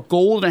up 1.5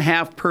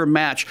 goals per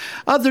match.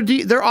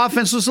 Their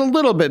offense was a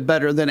little bit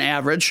better than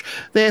average.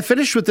 They had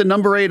finished with the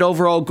number 8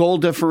 overall goal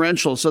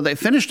differential, so they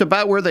finished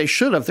about where they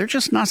should have. They're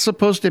just not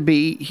supposed to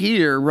be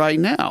here right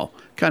now.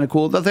 Kind of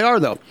cool that they are,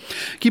 though.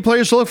 Key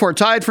players to look for: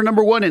 tied for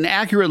number 1 in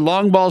accurate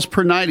long balls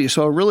per 90.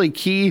 So a really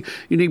key,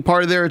 unique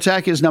part of their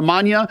attack is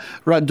Nemanja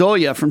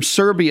Radoja from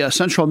Serbia,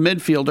 central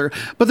midfielder.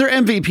 But their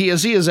MVP,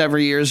 as he is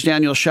every year, is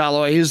Daniel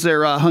Shaloi. He's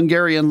their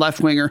Hungarian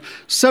left winger.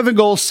 7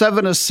 goals,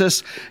 7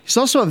 assists. He's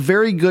also a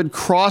very good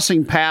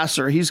crossing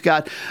passer. He's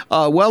got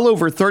well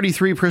over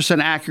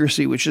 33%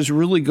 accuracy, which is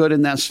really good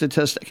in that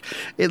statistic.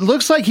 It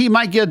looks like he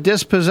might get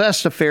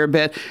dispossessed a fair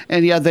bit,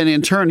 and yet then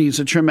in turn, he's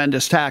a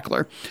tremendous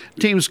tackler.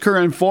 Team's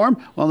current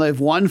form, well, they've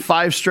won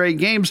 5 straight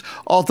games,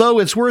 although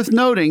it's worth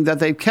noting that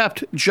they've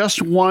kept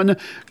just 1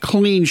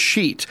 clean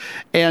sheet.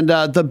 And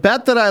the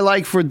bet that I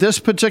like for this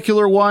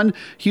particular one,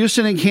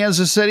 Houston and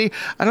Kansas City,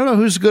 I don't know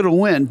who's going to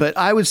win, but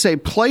I would say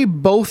play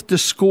both to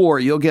score.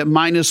 You'll get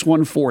minus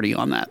 140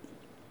 on that.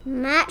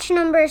 Match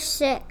number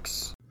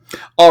 6.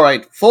 All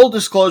right, full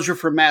disclosure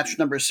for match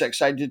number 6.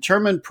 I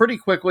determined pretty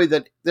quickly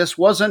that this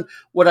wasn't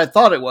what I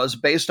thought it was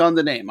based on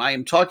the name. I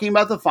am talking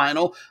about the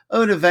final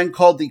of an event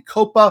called the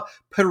Copa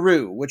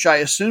Peru, which I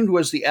assumed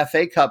was the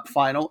FA Cup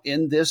final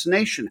in this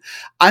nation.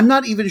 I'm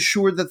not even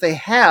sure that they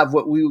have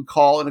what we would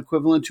call an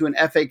equivalent to an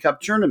FA Cup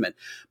tournament,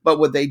 but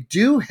what they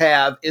do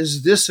have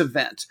is this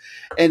event,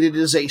 and it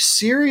is a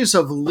series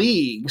of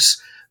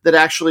leagues that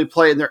actually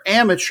play, and they're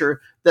amateur,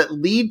 that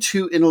lead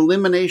to an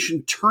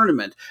elimination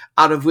tournament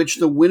out of which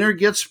the winner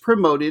gets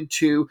promoted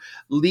to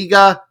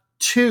Liga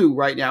 2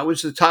 right now,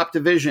 which is the top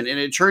division. And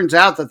it turns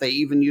out that they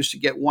even used to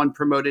get one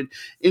promoted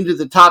into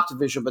the top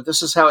division, but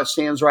this is how it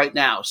stands right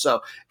now.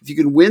 So if you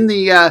can win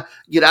the,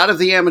 get out of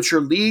the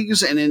amateur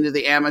leagues and into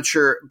the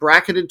amateur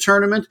bracketed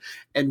tournament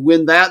and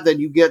win that,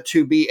 then you get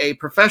to be a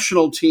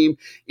professional team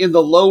in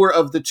the lower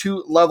of the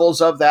 2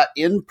 levels of that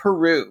in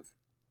Peru.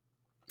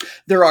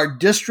 There are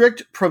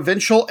district,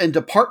 provincial, and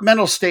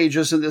departmental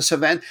stages in this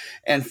event,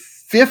 and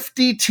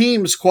 50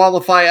 teams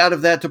qualify out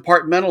of that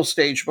departmental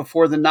stage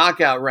before the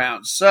knockout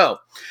round. So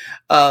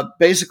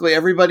basically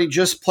everybody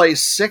just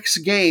plays 6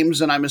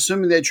 games, and I'm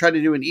assuming they try to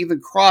do an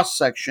even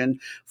cross-section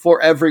for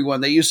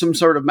everyone. They use some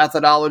sort of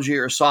methodology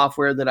or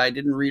software that I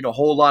didn't read a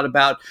whole lot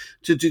about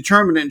to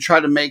determine it and try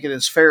to make it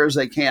as fair as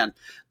they can.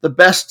 The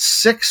best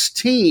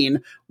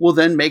 16 will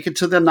then make it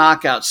to the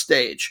knockout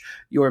stage.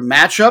 Your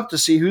matchup to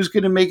see who's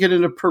going to make it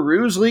into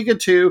Peru's Liga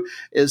 2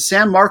 is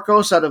San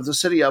Marcos out of the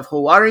city of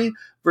Huari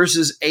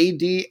versus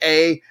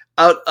ADA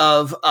out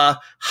of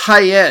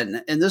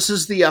Jaén. And this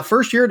is the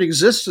first year in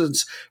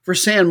existence for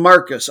San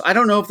Marcos. I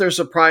don't know if they're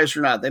surprised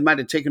or not. They might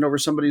have taken over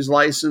somebody's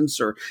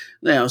license, or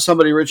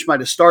somebody rich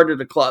might have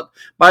started a club.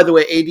 By the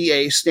way,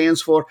 ADA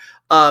stands for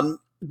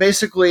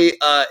basically,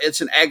 it's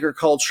an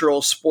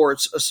agricultural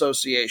sports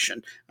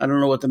association. I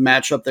don't know what the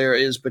matchup there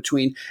is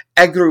between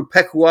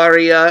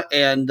Agropecuaria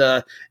and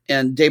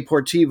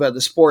Deportiva, the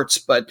sports,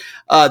 but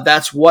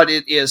that's what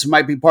it is. It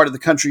might be part of the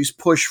country's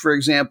push, for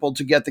example,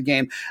 to get the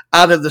game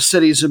out of the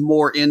cities and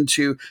more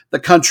into the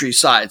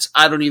countrysides.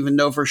 I don't even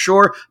know for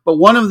sure, but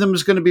one of them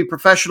is going to be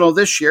professional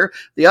this year.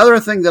 The other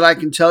thing that I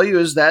can tell you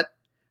is that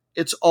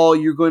it's all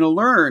you're going to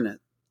learn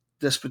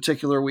this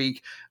particular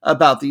week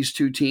about these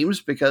 2 teams,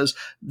 because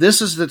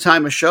this is the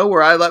time of show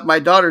where I let my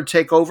daughter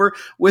take over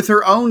with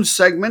her own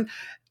segment.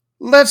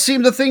 Let's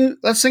sing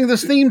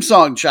this theme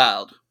song,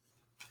 child.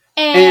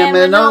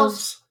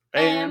 Aminos,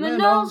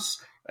 Aminos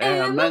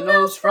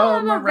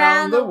from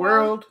around the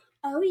world.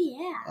 Oh,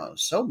 yeah. Oh,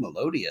 so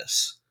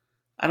melodious.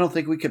 I don't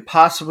think we could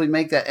possibly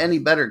make that any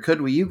better,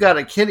 could we? You got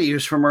a kitty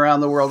who's from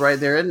around the world right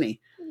there, isn't he?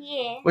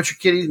 Yeah. What's your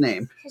kitty's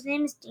name? His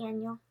name is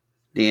Daniel.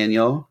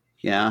 Daniel,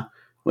 yeah.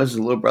 What's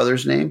the little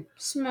brother's name?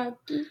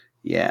 Smokey.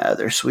 Yeah,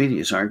 they're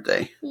sweeties, aren't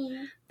they?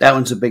 Yeah. That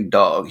one's a big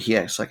dog. He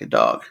acts like a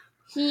dog.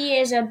 He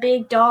is a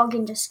big dog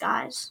in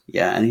disguise.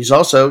 Yeah, and he's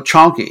also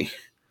chonky.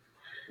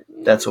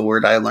 That's a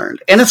word I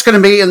learned. And it's going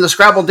to be in the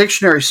Scrabble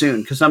dictionary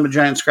soon because I'm a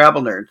giant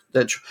Scrabble nerd.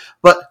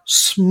 But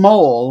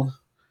small,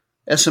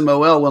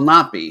 S-M-O-L, will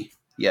not be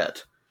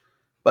yet.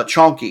 But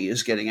chonky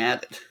is getting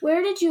added.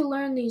 Where did you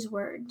learn these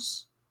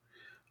words?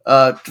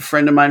 A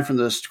friend of mine from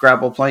the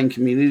Scrabble playing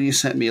community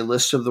sent me a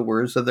list of the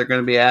words that they're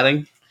going to be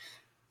adding.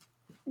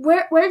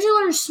 Where did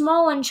you learn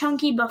small and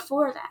chunky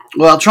before that?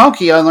 Well,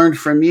 chonky I learned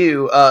from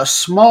you.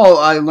 Small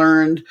I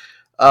learned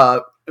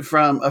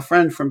from a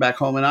friend from back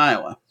home in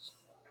Iowa.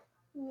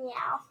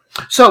 Yeah.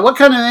 So what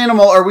kind of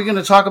animal are we going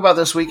to talk about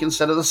this week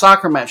instead of the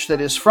soccer match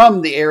that is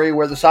from the area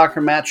where the soccer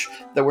match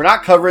that we're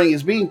not covering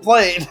is being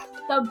played?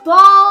 The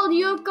bald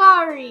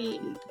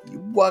Uakari.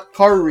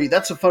 Uakari.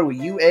 That's a fun one.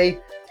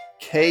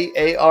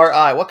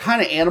 Uakari. What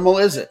kind of animal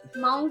is it?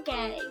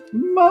 Monkey.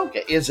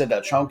 Monkey. Is it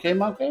a chunky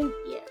monkey?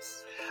 Yes.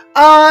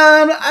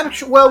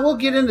 Well, we'll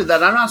get into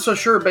that. I'm not so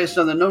sure based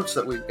on the notes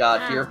that we've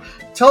got here.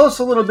 Tell us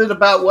a little bit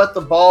about what the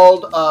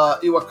bald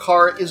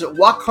Uakari, is it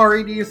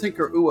Wakari, do you think,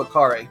 or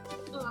Uakari?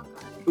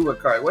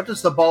 Uakari. What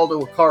does the bald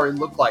Uakari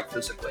look like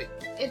physically?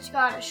 It's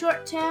got a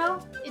short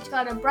tail, it's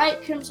got a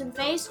bright crimson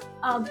face,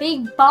 a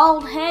big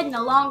bald head, and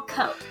a long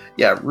coat.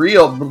 Yeah,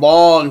 real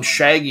long,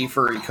 shaggy,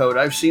 furry coat.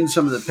 I've seen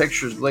some of the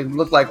pictures. They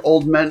look like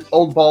old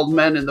bald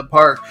men in the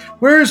park.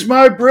 Where's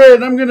my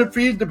bread? I'm going to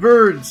feed the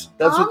birds.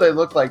 That's what they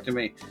look like to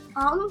me.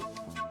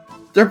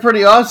 They're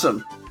pretty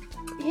awesome.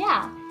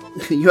 Yeah.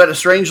 You had a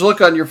strange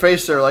look on your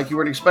face there, like you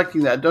weren't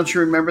expecting that. Don't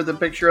you remember the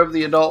picture of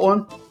the adult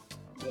one?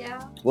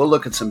 Yeah. We'll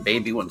look at some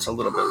baby ones a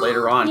little bit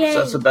later on, because Yay.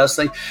 that's the best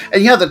thing.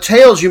 And yeah, the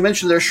tails, you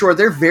mentioned they're short.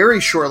 They're very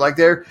short. Like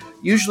they're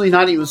usually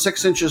not even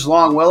 6 inches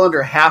long, well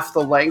under half the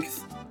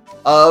length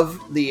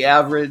of the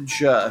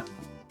average,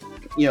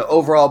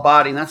 overall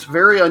body. And that's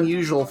very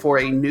unusual for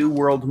a New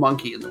World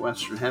monkey in the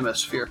Western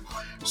Hemisphere.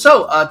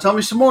 So, tell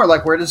me some more.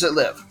 Like, where does it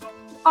live?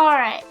 All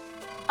right.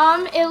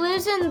 It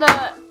lives in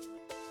the...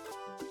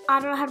 I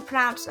don't know how to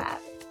pronounce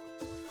that.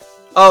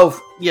 Oh,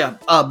 yeah,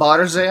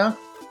 Barzea.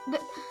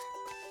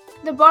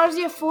 The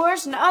Barzea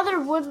forest and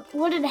other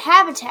wooded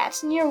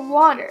habitats near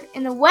water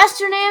in the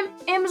western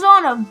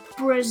Amazon of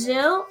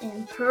Brazil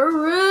and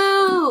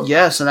Peru.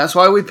 Yes, and that's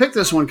why we picked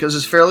this one, because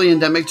it's fairly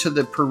endemic to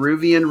the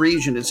Peruvian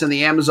region. It's in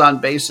the Amazon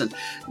basin.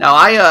 Now,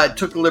 I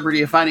took the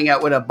liberty of finding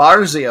out what a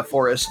Barzea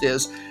forest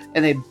is,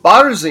 and a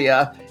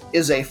Barzea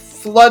is a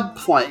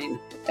floodplain,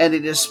 and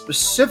it is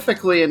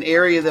specifically an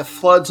area that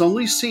floods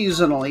only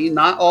seasonally,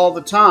 not all the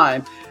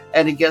time,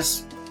 and it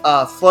gets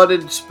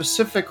flooded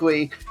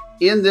specifically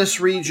in this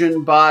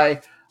region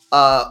by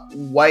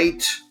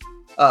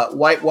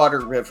whitewater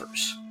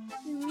rivers,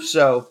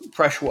 so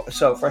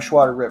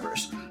freshwater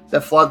rivers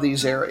that flood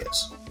these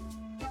areas.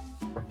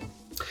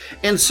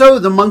 And so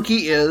the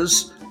monkey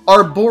is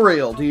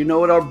arboreal. Do you know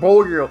what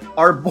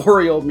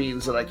arboreal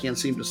means that I can't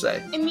seem to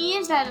say? It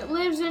means that it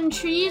lives in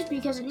trees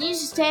because it needs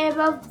to stay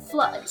above the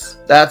floods.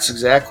 That's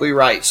exactly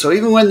right. So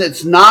even when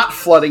it's not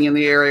flooding in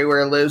the area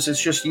where it lives,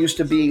 it's just used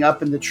to being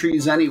up in the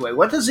trees anyway.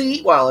 What does it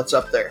eat while it's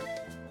up there?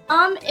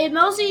 It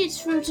mostly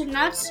eats fruits and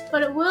nuts,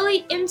 but it will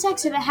eat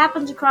insects if it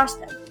happens across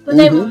them. But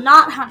they will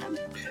not hunt them.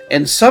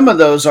 And some of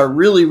those are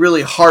really,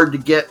 really hard to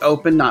get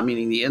open, not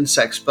meaning the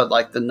insects, but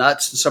like the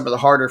nuts and some of the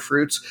harder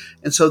fruits.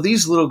 And so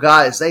these little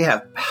guys, they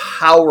have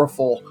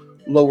powerful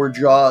lower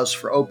jaws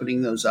for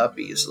opening those up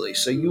easily.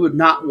 So you would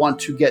not want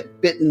to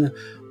get bitten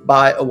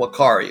by a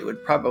Wakari. It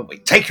would probably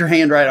take your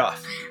hand right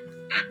off.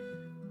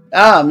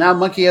 Now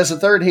monkey has a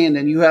third hand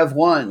and you have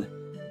one.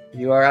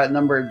 You are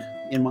outnumbered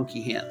in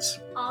monkey hands.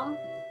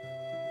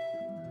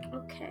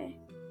 Okay.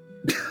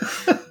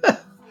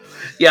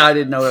 Yeah, I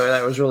didn't know where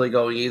that was really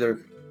going either.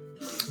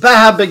 But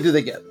how big do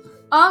they get?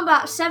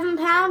 About 7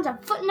 pounds,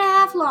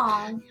 1.5 feet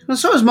long. Well,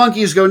 so as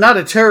monkeys go, not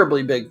a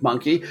terribly big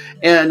monkey.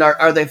 And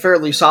are they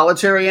fairly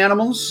solitary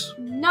animals?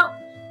 Nope.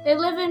 They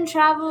live and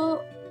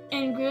travel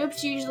in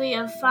groups, usually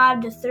of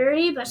 5 to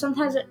 30, but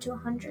sometimes up to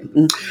 100.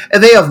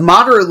 And they have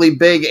moderately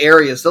big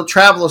areas. They'll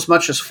travel as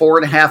much as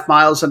 4.5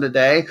 miles in a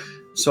day.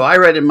 So I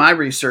read in my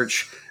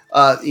research,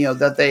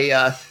 that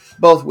they...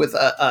 both with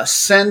a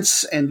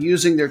sense and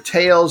using their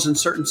tails and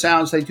certain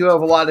sounds, they do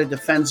have a lot of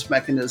defense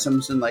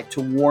mechanisms and like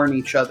to warn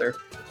each other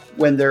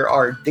when there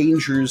are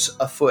dangers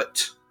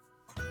afoot.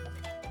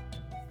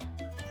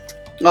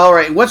 All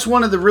right, what's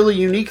one of the really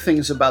unique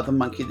things about the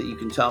monkey that you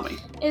can tell me?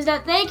 Is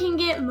that they can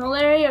get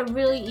malaria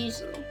really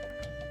easily.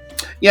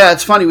 Yeah,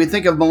 it's funny. We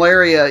think of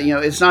malaria,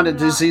 it's not a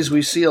disease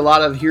we see a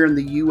lot of here in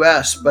the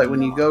U.S., but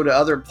when you go to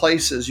other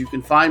places, you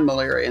can find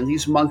malaria. And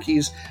these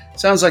monkeys,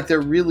 sounds like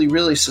they're really,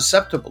 really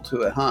susceptible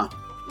to it, huh?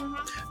 Mm-hmm.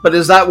 But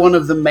is that one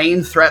of the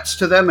main threats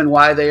to them and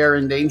why they are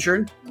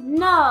endangered?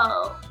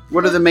 No.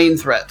 What are the main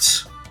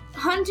threats?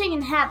 Hunting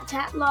and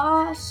habitat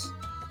loss.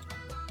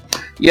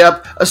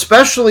 Yep,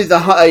 especially the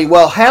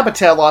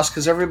habitat loss,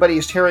 because everybody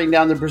is tearing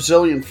down the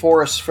Brazilian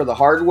forests for the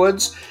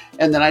hardwoods.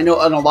 And then I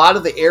know in a lot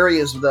of the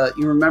areas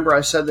you remember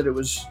I said that it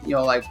was,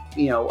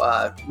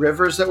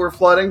 rivers that were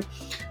flooding.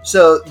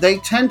 So they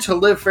tend to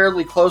live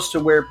fairly close to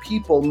where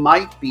people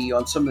might be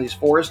on some of these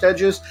forest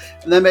edges.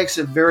 And that makes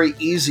it very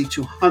easy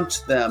to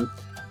hunt them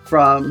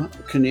from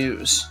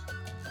canoes,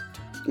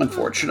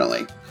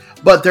 unfortunately.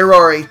 But there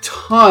are a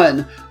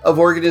ton of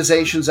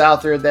organizations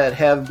out there that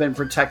have been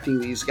protecting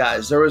these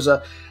guys. There was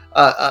a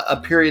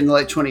period in the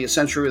late 20th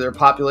century where their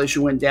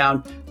population went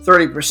down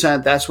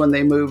 30%. That's when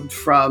they moved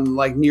from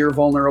like near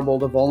vulnerable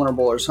to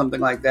vulnerable or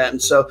something like that.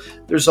 And so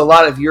there's a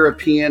lot of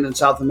European and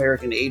South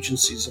American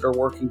agencies that are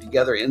working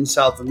together in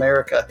South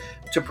America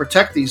to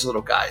protect these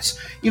little guys.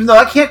 Even though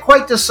I can't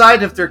quite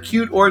decide if they're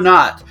cute or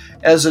not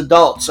as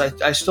adults,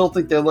 I still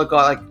think they look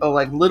like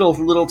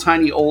little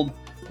tiny old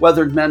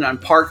weathered men on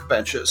park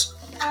benches.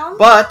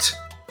 But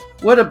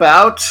what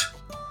about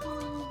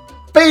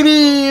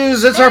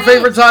babies? It's our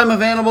favorite time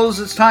of animals.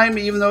 It's time,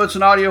 even though it's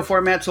an audio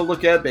format, to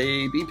look at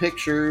baby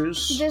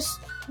pictures.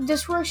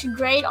 This works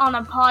great on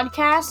a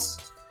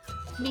podcast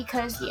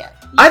because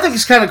I think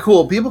it's kind of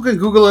cool. People can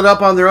Google it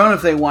up on their own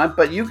if they want,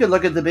 but you can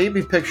look at the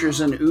baby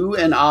pictures and ooh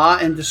and ah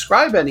and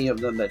describe any of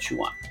them that you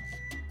want.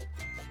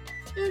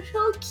 They're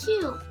so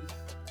cute.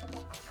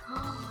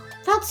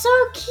 That's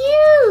so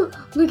cute!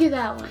 Look at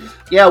that one.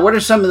 Yeah, what are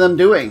some of them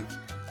doing?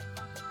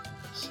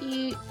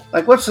 Cute.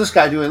 Like, what's this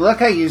guy doing? Look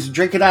how he's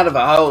drinking out of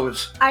a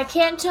hose. I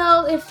can't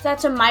tell if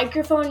that's a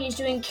microphone he's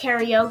doing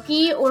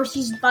karaoke or if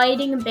he's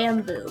biting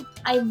bamboo.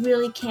 I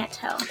really can't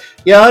tell.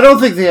 Yeah, I don't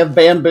think they have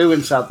bamboo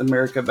in South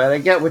America, but I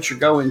get what you're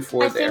going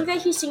for there. I think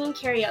that he's singing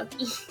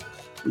karaoke.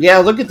 Yeah,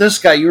 look at this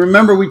guy. You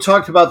remember we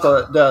talked about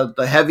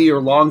the heavy or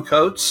long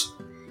coats?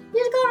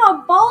 He's got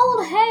a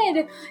bald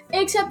head,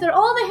 except that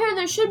all the hair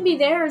that should be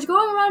there is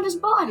going around his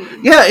body.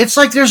 Yeah, it's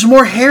like there's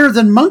more hair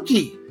than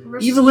monkey,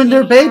 even when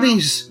they're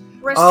babies.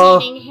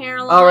 Receding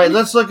hairline. All right,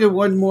 let's look at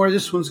one more.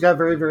 This one's got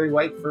very, very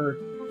white fur,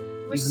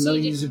 even though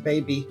he's a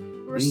baby.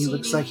 And he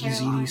looks like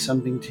he's eating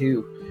something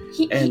too.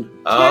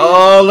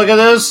 Look at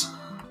this.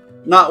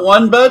 Not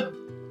one, but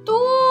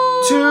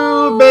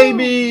two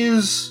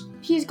babies.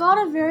 He's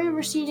got a very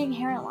receding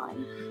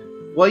hairline.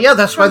 Well, yeah,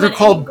 that's why they're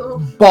called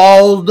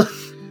bald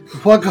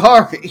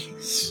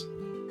wagaris.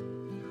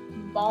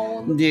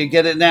 Bald. Do you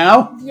get it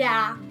now?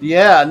 Yeah.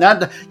 Yeah,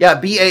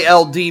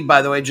 BALD,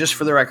 by the way, just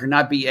for the record,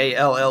 not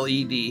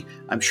BALLED.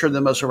 I'm sure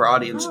that most of our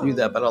audience knew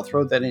that, but I'll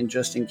throw that in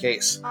just in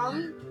case.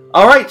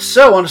 All right,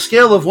 so on a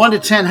scale of 1 to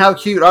 10, how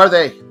cute are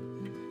they?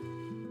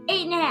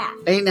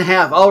 8.5.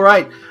 8.5. All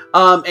right.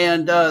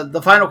 And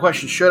the final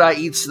question: should I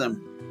eat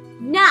them?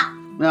 No.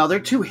 No, they're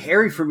too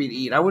hairy for me to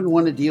eat. I wouldn't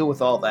want to deal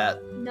with all that.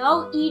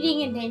 No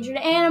eating endangered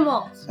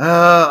animals.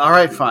 All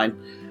right,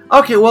 fine.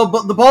 Okay, well,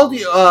 but the baldy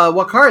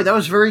wakari, that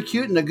was very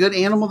cute and a good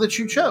animal that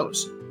you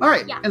chose. All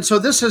right, yeah. And so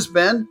this has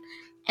been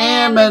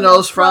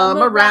Aminos from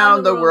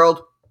Around the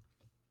World.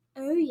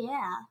 Oh,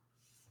 yeah.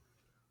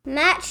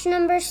 Match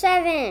number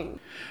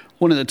 7.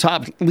 One of the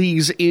top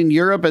leagues in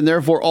Europe, and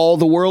therefore all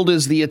the world,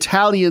 is the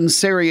Italian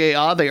Serie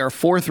A. They are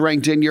 4th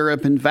ranked in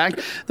Europe. In fact,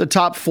 the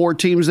top 4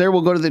 teams there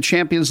will go to the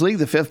Champions League.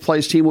 The 5th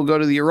place team will go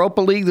to the Europa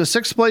League. The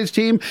 6th place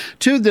team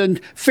to the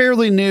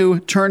fairly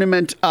new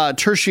tournament,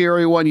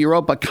 tertiary one,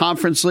 Europa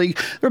Conference League.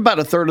 They're about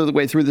a third of the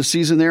way through the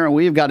season there, and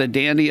we've got a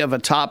dandy of a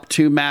top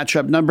 2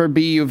 matchup. Number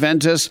B,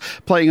 Juventus,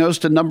 playing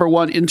host to number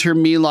 1, Inter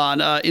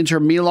Milan. Inter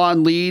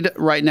Milan lead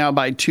right now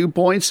by 2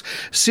 points.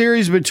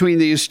 Series between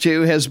these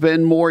two has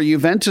been more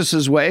Juventus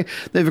way.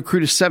 They've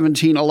accrued a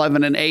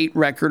 17-11-8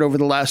 record over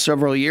the last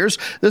several years.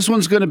 This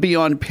one's going to be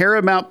on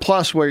Paramount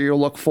Plus, where you'll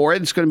look for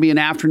it. It's going to be an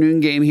afternoon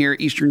game here,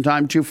 Eastern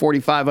Time,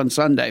 2:45 on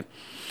Sunday.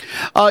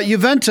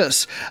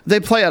 Juventus, they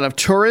play out of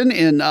Turin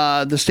in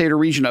the state or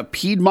region of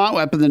Piedmont,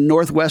 up in the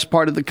northwest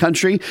part of the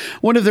country.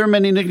 One of their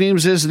many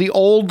nicknames is the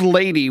Old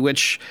Lady,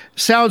 which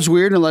sounds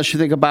weird unless you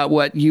think about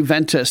what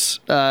Juventus,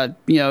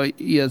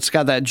 it's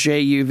got that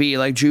J-U-V,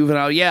 like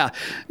juvenile. Yeah,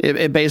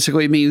 it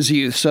basically means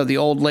youth. So the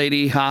Old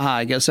Lady, haha,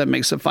 I guess that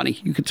makes it funny.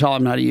 You could tell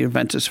I'm not a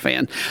Juventus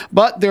fan.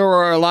 But there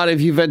are a lot of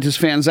Juventus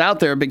fans out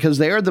there because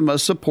they are the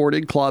most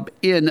supported club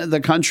in the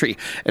country.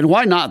 And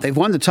why not? They've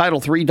won the title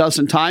 3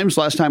 dozen times.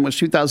 Last time was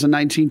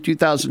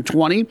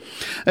 2019-2020.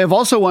 They've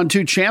also won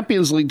 2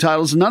 Champions League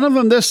titles, none of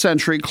them this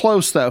century,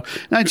 close though.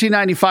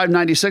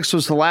 1995-96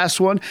 was the last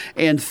one,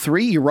 and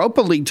 3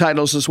 Europa League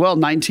titles as well,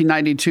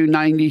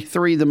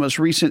 1992-93, the most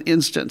recent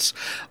instance.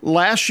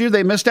 Last year,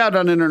 they missed out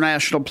on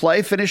international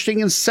play, finishing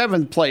in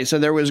 7th place,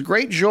 and there was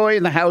great joy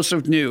in the House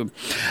of Noob.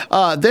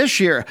 This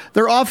year,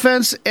 their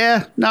offense,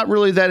 not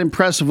really that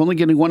impressive, only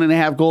getting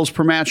 1.5 goals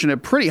per match in a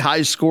pretty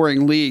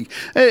high-scoring league.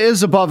 It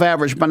is above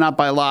average, but not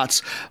by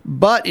lots.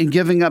 But in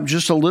giving up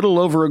just a little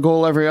over a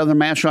goal every other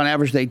match on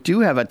average, they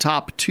do have a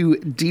top 2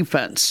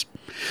 defense.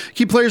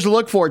 Key players to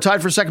look for.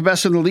 Tied for second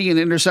best in the league in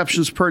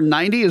interceptions per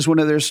 90 is one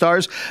of their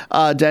stars,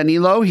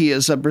 Danilo. He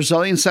is a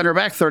Brazilian center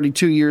back,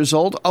 32 years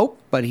old. Oh,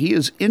 but he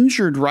is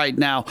injured right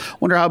now.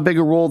 Wonder how big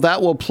a role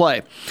that will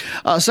play.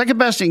 Second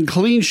best in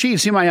clean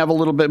sheets. He might have a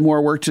little bit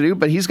more work to do,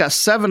 but he's got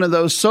 7 of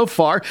those so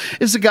far.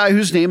 Is the guy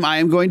whose name I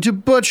am going to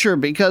butcher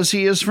because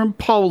he is from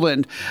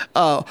Poland.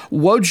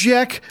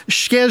 Wojciech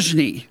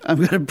Szczesny. I'm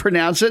going to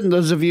pronounce it, and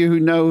those of you who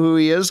know who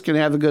he is can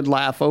have a good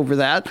laugh over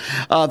that.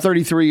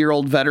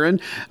 33-year-old veteran.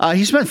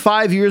 He spent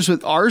 5 years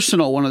with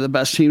Arsenal, one of the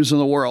best teams in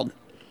the world.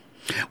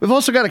 We've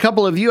also got a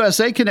couple of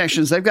USA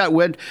connections. They've got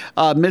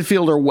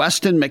midfielder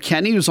Weston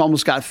McKennie, who's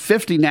almost got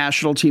 50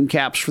 national team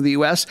caps for the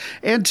U.S.,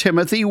 and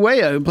Timothy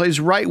Weah, who plays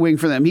right wing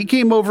for them. He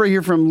came over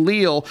here from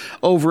Lille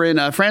over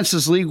in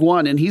France's League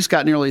One, and he's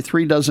got nearly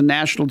 36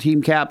 national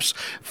team caps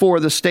for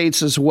the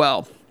States as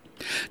well.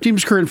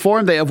 Team's current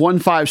form, they have won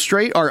 5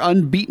 straight, are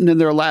unbeaten in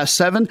their last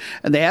 7,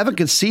 and they haven't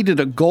conceded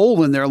a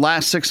goal in their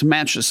last 6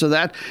 matches. So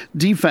that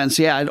defense,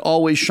 it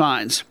always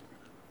shines.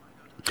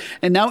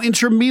 And now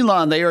Inter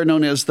Milan, they are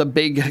known as the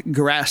Big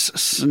Grass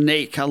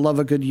Snake. I love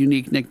a good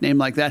unique nickname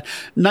like that.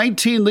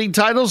 19 league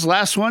titles,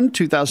 last one,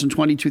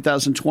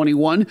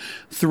 2020-2021.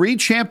 3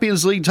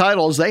 Champions League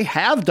titles. They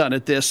have done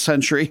it this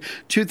century.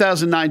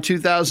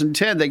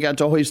 2009-2010, they got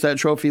to hoist that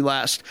trophy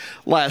last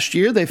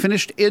year. They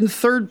finished in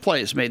 3rd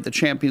place, made the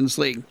Champions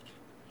League.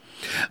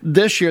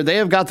 This year, they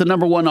have got the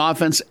number 1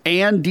 offense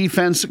and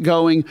defense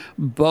going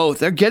both.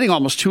 They're getting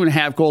almost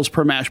 2.5 goals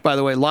per match, by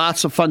the way.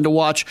 Lots of fun to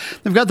watch.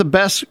 They've got the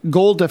best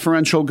goal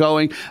differential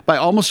going by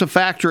almost a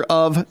factor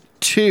of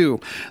 2.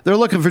 They're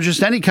looking for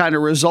just any kind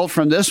of result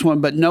from this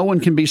one, but no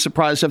one can be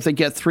surprised if they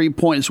get 3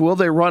 points. Will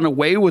they run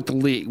away with the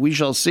league? We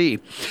shall see.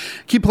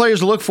 Key players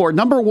to look for.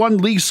 Number 1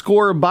 league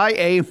scorer by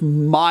a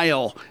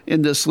mile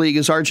in this league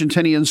is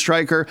Argentinian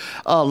striker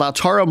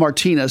Lautaro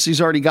Martinez.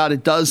 He's already got a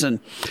dozen.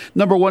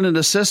 Number 1 in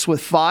assists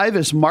with 5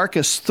 is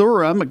Marcus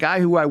Thuram, a guy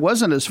who I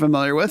wasn't as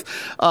familiar with.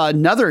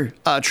 Another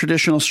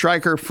traditional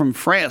striker from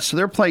France. So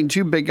they're playing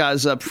 2 big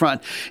guys up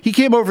front. He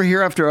came over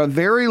here after a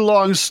very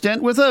long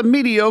stint with a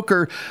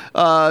mediocre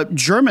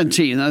German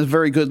team, a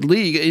very good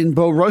league, in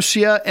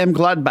Borussia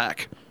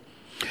Mönchengladbach.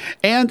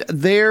 And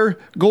their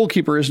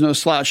goalkeeper is no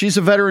slouch. He's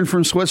a veteran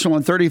from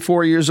Switzerland,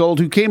 34 years old,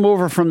 who came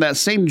over from that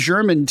same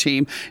German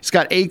team. He's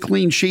got 8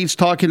 clean sheets,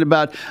 talking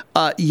about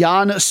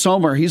Jan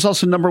Sommer. He's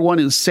also number 1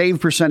 in save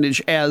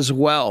percentage as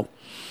well.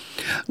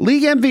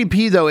 League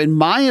MVP, though, in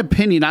my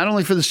opinion, not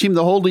only for this team,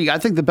 the whole league, I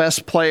think the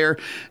best player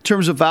in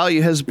terms of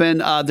value has been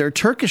their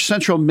Turkish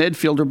central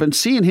midfielder. Been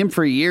seeing him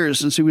for years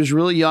since he was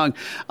really young.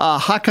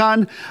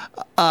 Hakan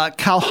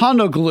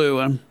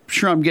Çalhanoğlu. I'm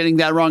sure I'm getting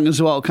that wrong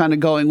as well, kind of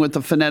going with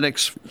the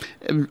phonetics,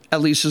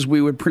 at least as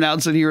we would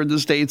pronounce it here in the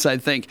States, I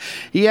think.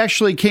 He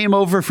actually came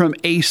over from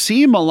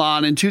AC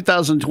Milan in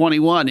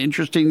 2021.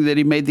 Interesting that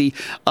he made the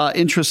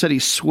intra-city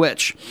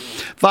switch.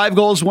 5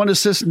 goals, 1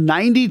 assist,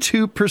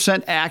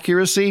 92%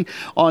 accuracy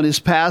on his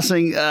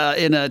passing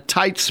in a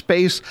tight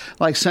space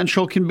like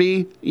Central can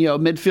be.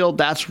 Midfield,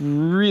 that's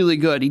really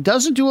good. He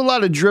doesn't do a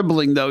lot of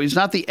dribbling, though. He's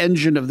not the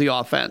engine of the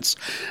offense.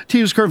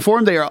 Team's current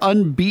form, they are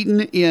unbeaten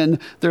in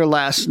their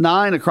last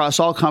 9 across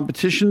all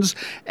competitions,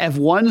 have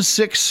won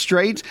 6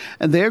 straight,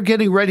 and they're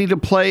getting ready to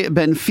play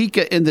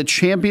Benfica in the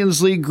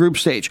Champions League group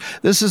stage.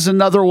 This is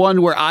another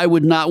one where I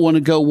would not want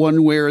to go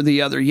one way or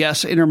the other.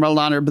 Yes, Inter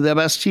Milan are the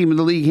best team in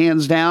the league,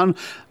 hands down,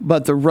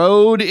 but the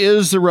road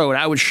is the road.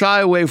 I would shy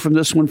away from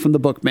this one from the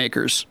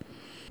bookmakers.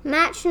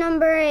 Match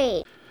number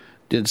 8.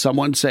 Did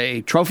someone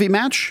say trophy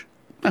match?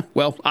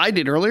 Well, I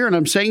did earlier, and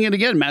I'm saying it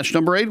again. Match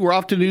number 8, we're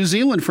off to New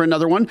Zealand for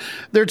another one.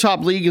 Their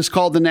top league is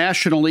called the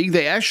National League.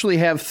 They actually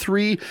have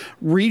 3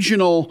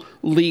 regional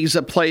leagues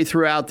that play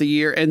throughout the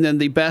year, and then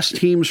the best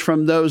teams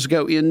from those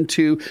go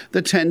into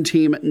the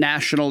 10-team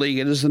National League.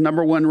 It is the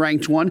number 1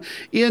 ranked one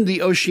in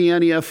the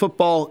Oceania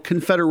Football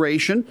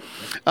Confederation.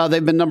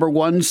 They've been number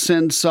 1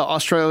 since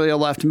Australia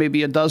left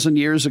maybe a dozen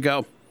years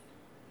ago.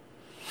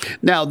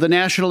 Now, the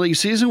National League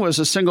season was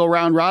a single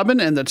round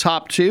robin, and the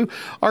top 2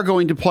 are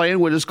going to play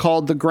in what is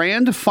called the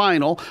Grand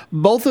Final.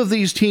 Both of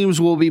these teams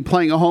will be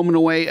playing a home and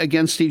away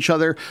against each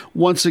other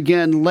once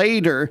again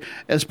later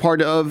as part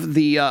of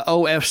the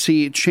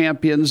OFC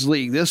Champions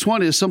League. This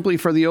one is simply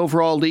for the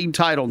overall league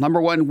title.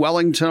 Number 1,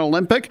 Wellington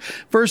Olympic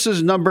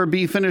versus number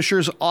B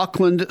finishers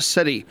Auckland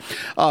City.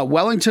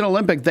 Wellington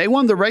Olympic, they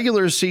won the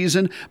regular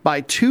season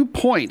by 2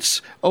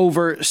 points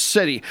over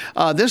City.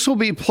 This will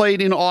be played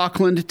in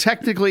Auckland,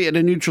 technically at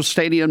a neutral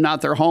stadium,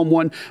 not their home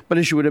one, but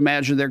as you would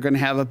imagine, they're going to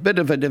have a bit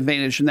of an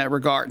advantage in that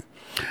regard.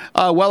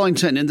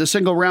 Wellington, in the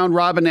single round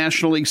robin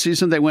National League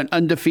season, they went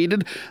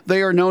undefeated.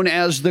 They are known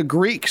as the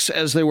Greeks,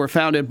 as they were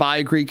founded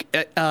by Greek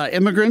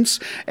immigrants,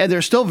 and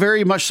they're still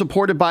very much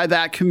supported by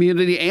that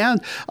community,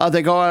 and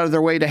they go out of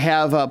their way to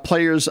have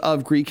players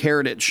of Greek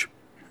heritage.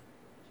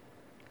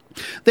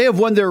 They have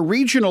won their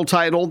regional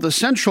title, the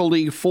Central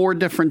League, 4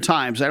 different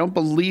times. I don't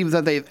believe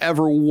that they've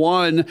ever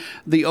won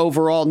the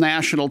overall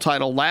national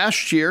title.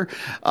 Last year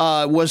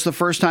was the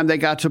first time they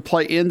got to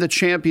play in the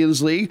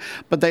Champions League,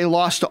 but they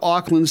lost to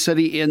Auckland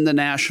City in the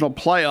national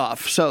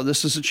playoff. So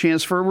this is a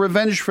chance for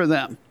revenge for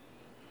them.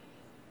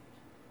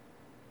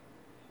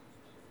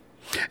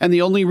 And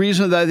the only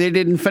reason that they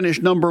didn't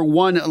finish number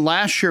 1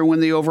 last year when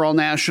the overall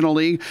National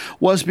League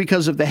was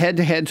because of the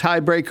head-to-head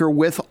tiebreaker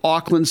with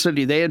Auckland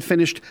City. They had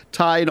finished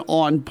tied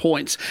on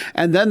points.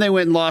 And then they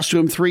went and lost to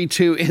them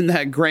 3-2 in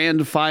that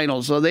grand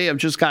final. So they have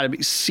just got to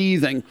be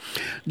seething.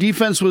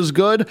 Defense was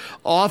good.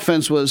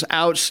 Offense was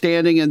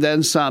outstanding and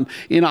then some.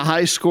 In a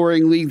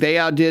high-scoring league, they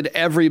outdid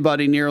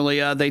everybody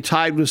nearly. They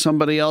tied with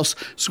somebody else,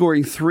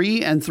 scoring 3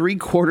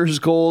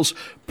 3/4 goals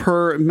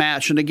per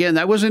match. And again,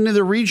 that wasn't in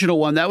the regional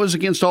one. That was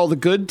against all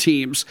the good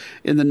teams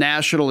in the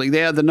National League. They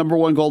had the number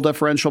 1 goal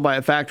differential by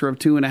a factor of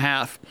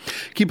 2.5.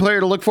 Key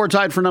player to look for,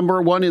 tied for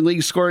number 1 in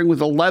league scoring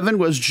with 11,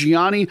 was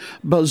Gianni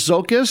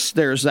Bazokis.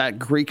 There's that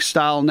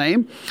Greek-style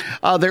name.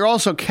 They're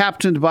also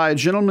captained by a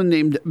gentleman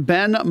named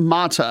Ben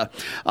Mata.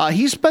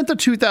 He spent the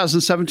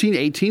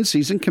 2017-18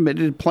 season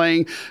committed to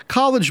playing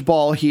college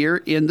ball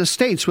here in the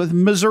States with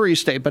Missouri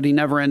State, but he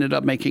never ended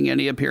up making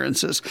any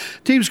appearances.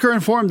 Team's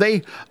current form,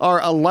 they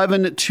are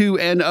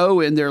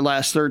 11-2-0 in their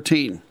last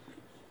 13.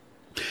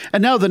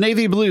 And now the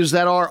Navy Blues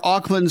that are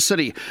Auckland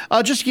City.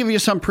 Just to give you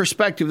some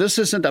perspective, this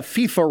isn't a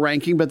FIFA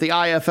ranking, but the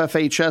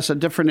IFFHS, a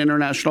different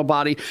international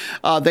body,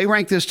 they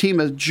rank this team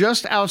as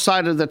just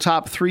outside of the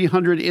top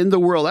 300 in the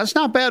world. That's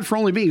not bad for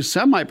only being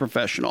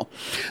semi-professional.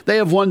 They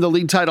have won the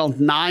league title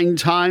 9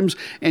 times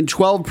and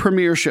 12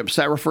 premierships.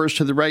 That refers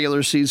to the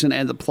regular season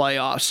and the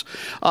playoffs.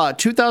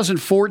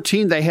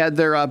 2014, they had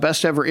their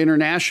best ever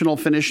international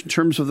finish in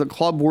terms of the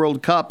Club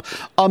World Cup.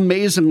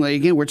 Amazingly,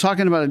 again, we're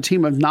talking about a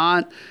team of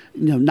not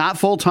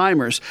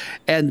full-timers,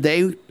 and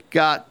they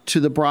got to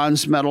the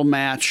bronze medal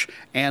match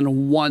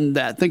and won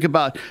that. Think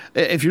about,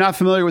 if you're not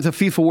familiar with the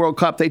FIFA World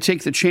Cup, they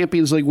take the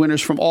Champions League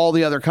winners from all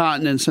the other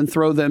continents and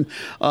throw them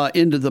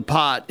into the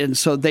pot. And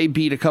so they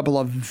beat a couple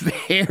of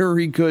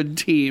very good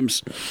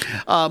teams.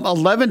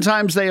 11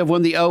 times they have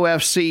won the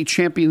OFC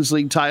Champions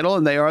League title,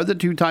 and they are the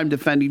 2-time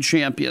defending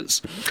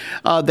champions.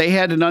 They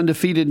had an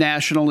undefeated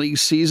National League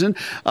season.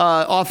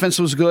 Offense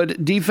was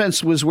good.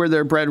 Defense was where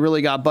their bread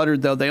really got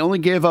buttered, though. They only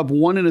gave up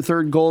 1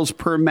 1/3 goals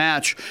per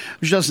match,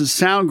 which doesn't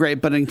sound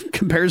great, but in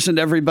comparison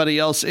to everybody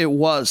else, it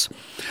was.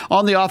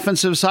 On the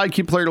offensive side,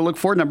 key player to look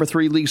for, number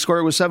 3 league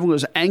scorer with 7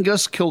 was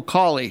Angus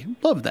Kilcawley.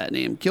 Love that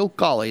name,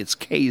 Kilcawley. It's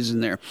K's in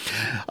there.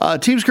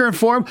 Team's current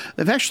form,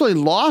 they've actually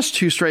lost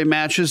 2 straight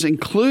matches,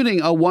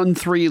 including a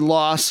 1-3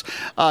 loss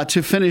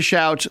to finish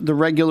out the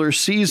regular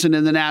season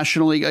in the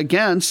National League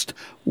against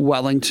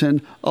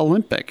Wellington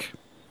Olympic.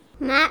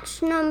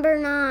 Match number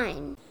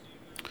 9.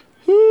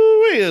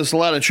 Ooh, there's a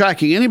lot of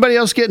tracking. Anybody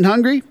else getting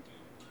hungry?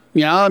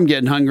 Yeah, I'm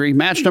getting hungry.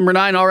 Match number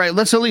 9. All right,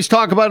 let's at least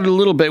talk about it a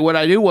little bit. What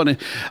I do want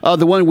to,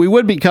 the one we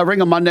would be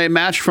covering, a Monday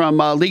match from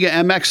Liga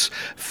MX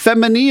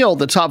Femenil,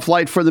 the top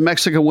flight for the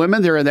Mexican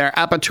women. They're in their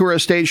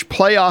Apertura stage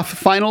playoff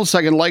final,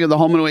 second leg of the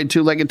home and away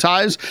 2-legged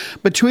ties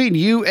between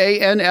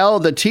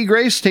UANL, the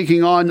Tigres,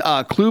 taking on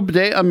Club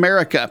de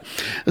America.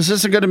 This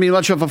isn't going to be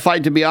much of a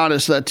fight, to be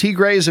honest. The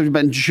Tigres have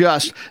been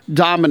just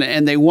dominant,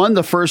 and they won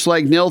the first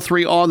leg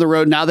 0-3 on the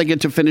road. Now they get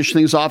to finish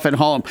things off at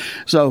home.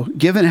 So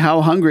given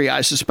how hungry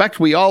I suspect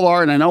we all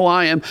are, and I know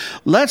I am,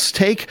 let's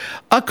take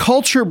a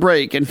culture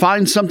break and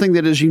find something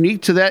that is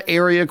unique to that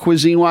area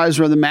cuisine-wise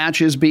where the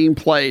match is being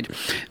played.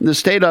 In the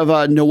state of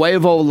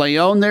Nuevo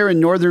León there in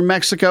northern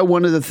Mexico,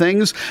 one of the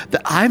things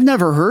that I've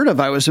never heard of,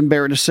 I was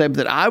embarrassed to say, but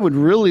that I would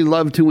really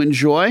love to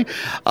enjoy,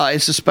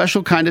 it's a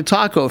special kind of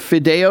taco,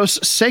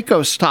 fideos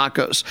secos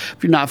tacos.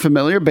 If you're not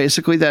familiar,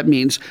 basically that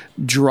means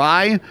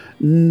dry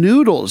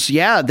noodles.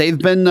 Yeah, they've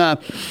been,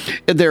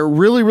 they're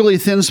really, really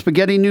thin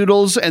spaghetti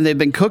noodles, and they've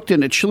been cooked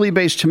in a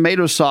chili-based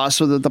tomato sauce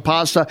so that the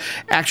pasta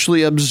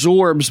actually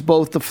absorbs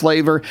both the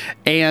flavor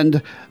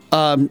and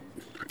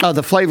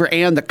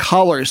the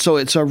color. So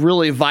it's a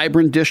really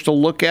vibrant dish to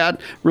look at,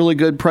 really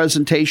good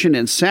presentation,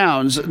 and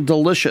sounds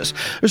delicious.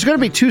 There's going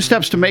to be 2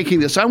 steps to making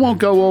this. I won't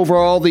go over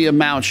all the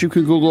amounts. You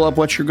can Google up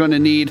what you're going to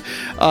need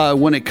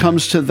when it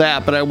comes to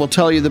that, but I will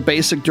tell you the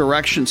basic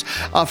directions.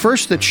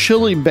 First, the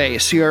chili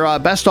base. You're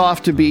best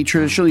off to be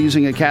traditionally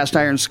using a cast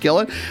iron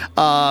skillet,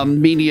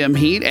 medium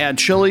heat. Add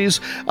chilies,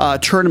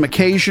 turn them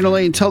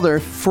occasionally until they're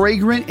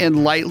fragrant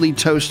and lightly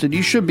toasted.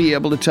 You should be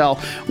able to tell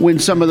when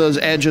some of those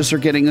edges are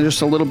getting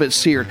just a little bit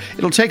seared.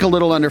 It'll take a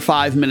little under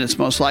 5 minutes,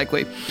 most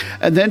likely.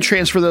 And then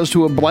transfer those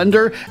to a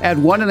blender. Add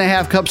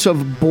 1.5 cups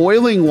of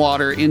boiling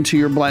water into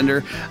your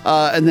blender,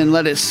 and then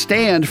let it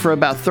stand for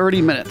about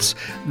 30 minutes.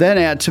 Then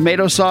add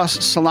tomato sauce,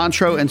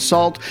 cilantro, and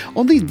salt.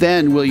 Only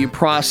then will you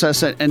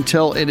process it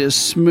until it is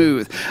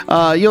smooth.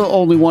 You'll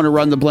only want to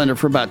run the blender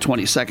for about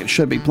 20 seconds.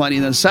 Should be plenty.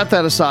 Then set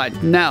that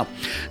aside. Now,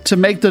 to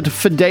make the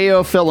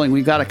fideo filling,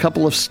 we've got a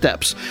couple of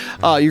steps.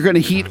 You're going to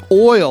heat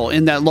oil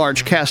in that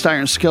large cast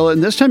iron skillet,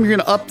 and this time you're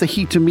going to up the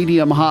heat to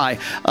medium high.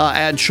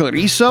 Add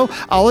chorizo.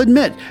 I'll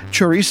admit,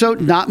 chorizo,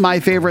 not my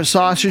favorite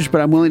sausage,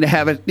 but I'm willing to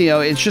have it.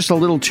 It's just a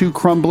little too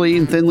crumbly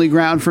and thinly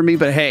ground for me,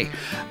 but hey,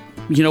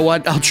 you know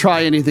what? I'll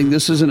try anything.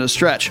 This isn't a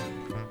stretch.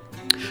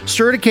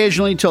 Stir it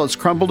occasionally until it's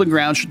crumbled and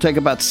ground. Should take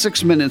about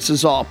 6 minutes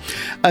is all.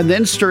 And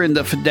then stir in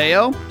the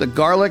fideo, the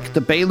garlic,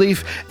 the bay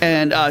leaf,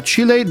 and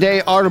chile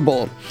de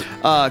árbol.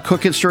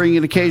 Cook it, stirring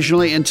it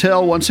occasionally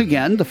until, once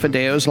again, the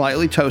fideo is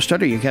lightly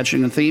toasted. Are you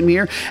catching the theme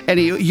here?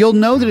 And you'll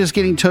know that it's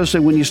getting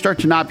toasted when you start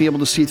to not be able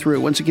to see through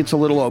it, once it gets a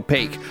little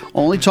opaque.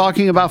 Only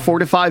talking about 4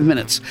 to 5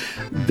 minutes.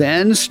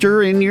 Then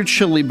stir in your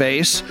chili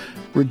base.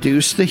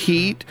 Reduce the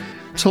heat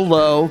to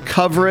low,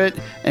 cover it,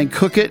 and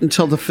cook it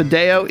until the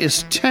fideo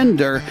is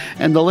tender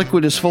and the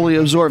liquid is fully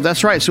absorbed.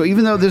 That's right. So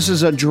even though this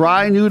is a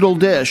dry noodle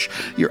dish,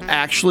 you're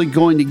actually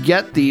going to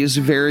get these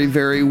very,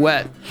 very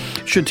wet.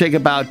 Should take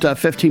about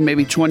 15,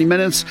 maybe 20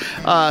 minutes.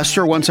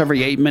 Stir once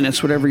every 8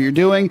 minutes, whatever you're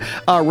doing.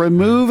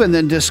 Remove and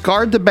then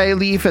discard the bay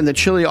leaf and the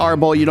chili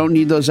árbol. You don't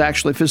need those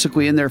actually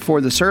physically in there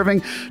for the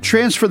serving.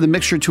 Transfer the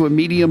mixture to a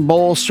medium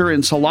bowl. Stir in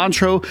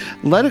cilantro.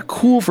 Let it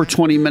cool for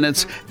 20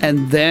 minutes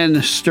and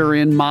then stir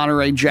in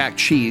Monterey Jack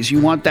cheese. You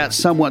want that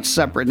somewhat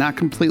separate, not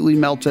completely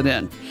melted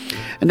in.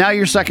 And now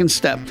your second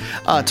step.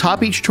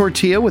 Top each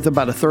tortilla with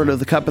about 1/3 of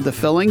the cup of the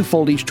filling.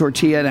 Fold each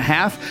tortilla in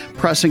half,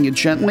 pressing it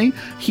gently.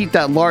 Heat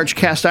that large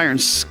cast iron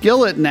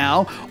skillet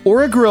now,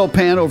 or a grill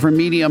pan over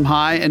medium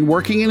high, and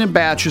working in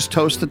batches,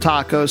 toast the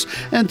tacos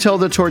until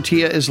the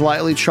tortilla is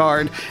lightly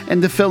charred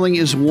and the filling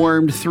is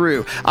warmed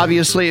through.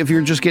 Obviously, if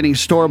you're just getting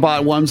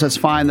store-bought ones, that's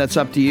fine. That's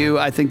up to you.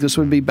 I think this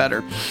would be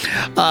better.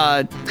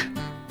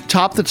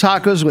 Top the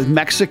tacos with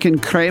Mexican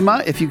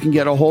crema, if you can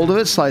get a hold of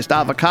it, sliced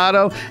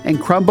avocado, and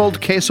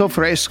crumbled queso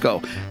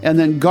fresco. And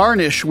then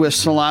garnish with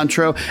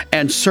cilantro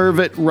and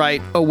serve it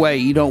right away.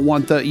 You don't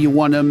want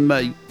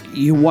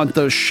you want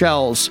those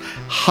shells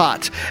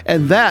hot.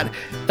 And that,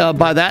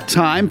 by that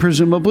time,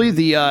 presumably,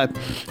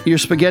 your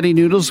spaghetti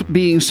noodles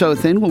being so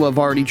thin will have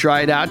already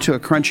dried out to a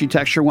crunchy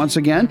texture once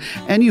again,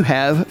 and you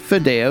have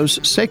fideos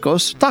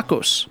secos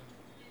tacos.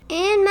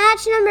 And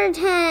match number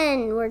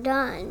 10. We're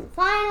done.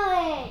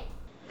 Finally!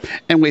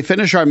 And we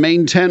finish our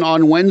main 10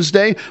 on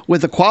Wednesday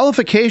with a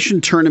qualification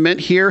tournament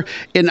here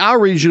in our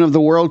region of the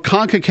world,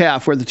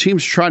 CONCACAF, where the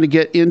teams are trying to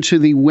get into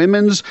the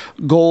Women's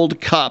Gold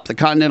Cup, the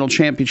Continental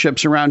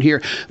Championships around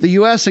here. The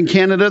U.S. and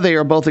Canada, they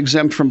are both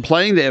exempt from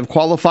playing. They have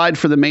qualified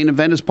for the main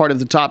event as part of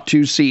the top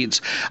 2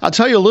 seeds. I'll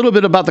tell you a little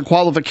bit about the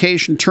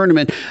qualification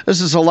tournament. This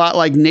is a lot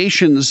like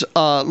nations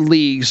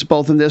leagues,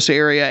 both in this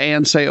area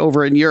and, say,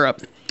 over in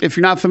Europe. If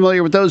you're not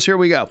familiar with those, here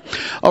we go.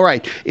 All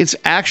right. It's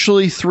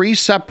actually 3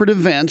 separate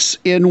events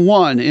in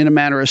one, in a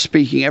manner of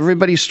speaking.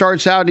 Everybody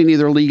starts out in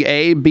either League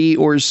A, B,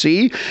 or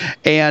C,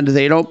 and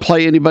they don't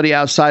play anybody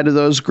outside of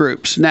those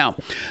groups. Now,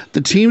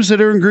 the teams that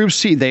are in Group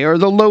C, they are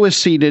the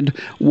lowest seeded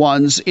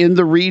ones in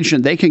the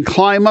region. They can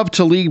climb up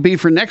to League B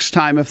for next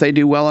time if they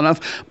do well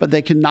enough, but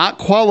they cannot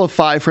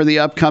qualify for the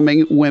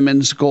upcoming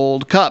Women's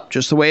Gold Cup,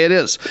 just the way it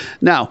is.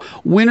 Now,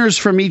 winners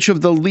from each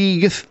of the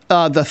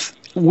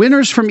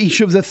winners from each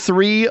of the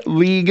 3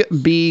 League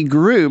B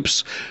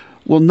groups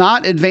will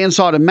not advance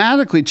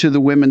automatically to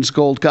the Women's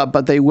Gold Cup,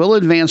 but they will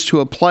advance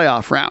to a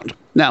playoff round.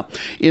 Now,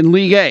 in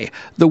League A,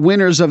 the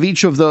winners of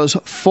each of those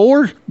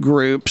 4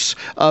 groups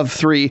of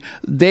 3,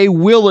 they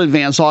will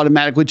advance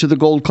automatically to the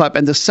Gold Cup,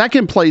 and the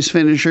second place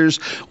finishers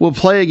will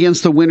play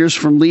against the winners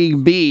from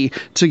League B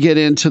to get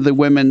into the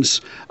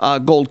Women's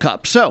Gold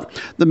Cup. So,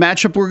 the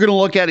matchup we're going to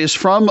look at is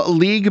from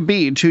League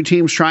B, 2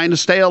 teams trying to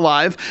stay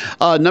alive.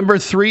 Number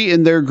 3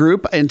 in their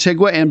group,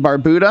 Antigua and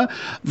Barbuda,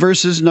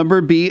 versus number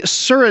B,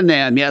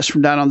 Suriname. Yes,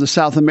 from down on the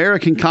South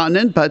American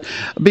continent, but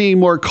being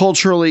more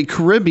culturally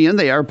Caribbean,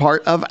 they are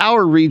part of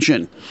our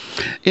region.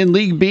 In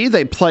League B,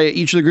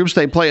 each of the groups,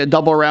 they play a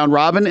double round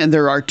robin, and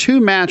there are 2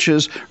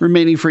 matches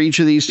remaining for each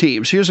of these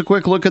teams. Here's a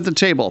quick look at the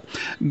table.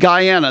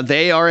 Guyana,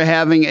 they are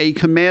having a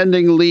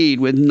commanding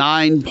lead with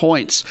 9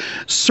 points.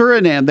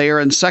 Suriname, they are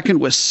in second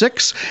with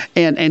 6,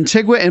 and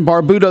Antigua and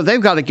Barbuda, they've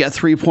got to get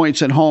 3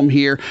 points at home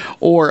here,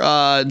 or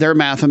they're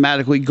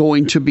mathematically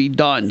going to be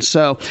done.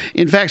 So,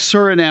 in fact,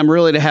 Suriname,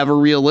 really to have a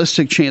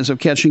realistic chance of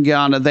catching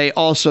Guyana, they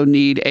also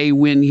need a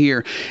win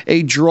here.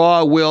 A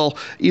draw will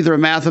either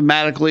mathematically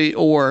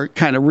or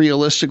kind of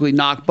realistically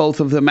knock both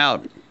of them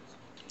out.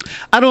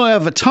 I don't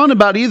have a ton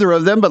about either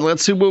of them, but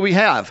let's see what we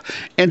have.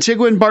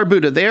 Antigua and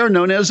Barbuda, they are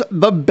known as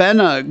the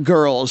Bena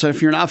Girls. And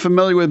if you're not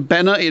familiar with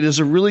Bena, it is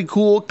a really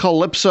cool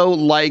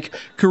calypso-like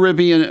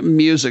Caribbean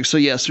music. So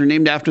yes, they're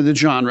named after the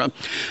genre.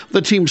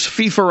 The team's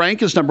FIFA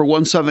rank is number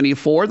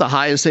 174. The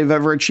highest they've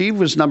ever achieved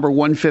was number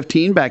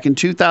 115 back in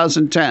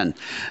 2010.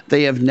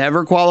 They have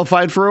never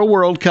qualified for a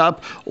World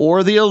Cup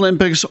or the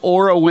Olympics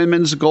or a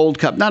Women's Gold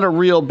Cup. Not a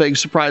real big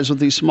surprise with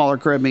these smaller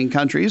Caribbean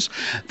countries.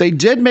 They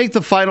did make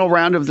the final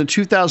round of the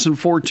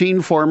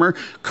 2014 former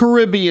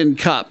Caribbean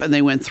Cup, and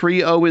they went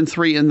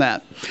 3-0-3 in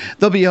that.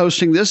 They'll be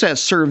hosting this at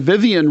Sir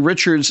Vivian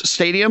Richards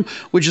Stadium,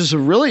 which is a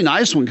really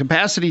nice one,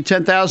 capacity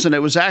 10,000.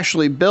 It was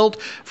actually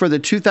built for the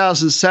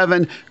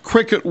 2007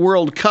 Cricket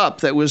World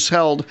Cup that was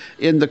held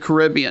in the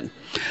Caribbean.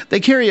 They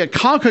carry a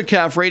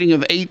CONCACAF rating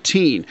of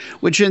 18,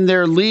 which in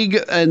their league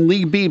and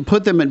League B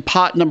put them in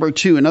pot number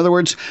 2. In other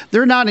words,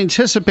 they're not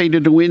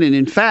anticipated to win, and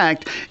in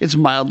fact, it's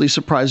mildly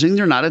surprising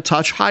they're not a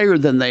touch higher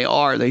than they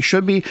are. They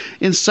should be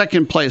in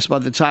second place by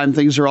the time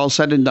things are all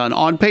said and done,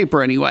 on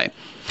paper anyway.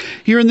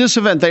 Here in this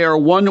event, they are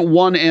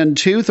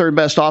 1-1-2, third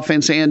best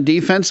offense and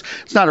defense.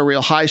 It's not a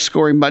real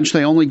high-scoring bunch.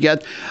 They only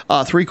get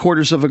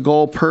 3/4 of a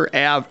goal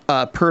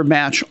per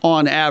match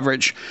on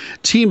average.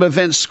 Team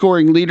event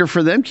scoring leader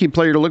for them, key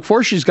player to look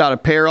for, she's got a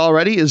pair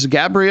already, is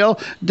Gabrielle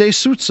De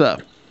Souza.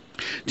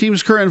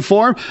 Team's current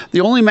form,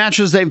 the only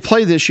matches they've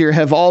played this year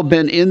have all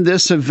been in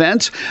this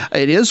event.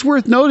 It is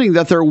worth noting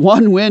that their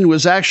one win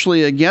was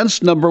actually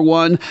against number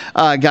 1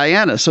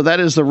 Guyana, so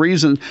that is the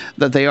reason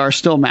that they are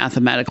still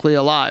mathematically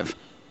alive.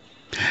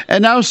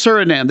 And now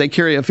Suriname. They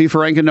carry a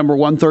FIFA ranking number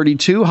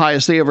 132.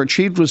 Highest they ever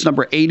achieved was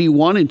number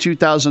 81 in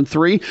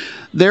 2003.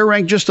 They're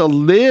ranked just a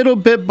little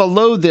bit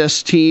below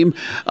this team,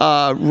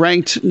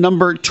 ranked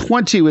number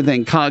 20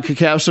 within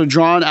CONCACAF, so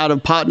drawn out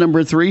of pot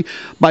number 3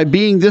 by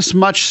being this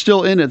much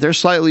still in it. They're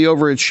slightly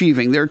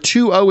overachieving. They're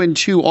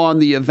 2-0-2 on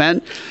the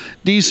event.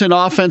 Decent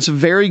offense,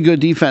 very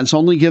good defense,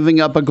 only giving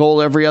up a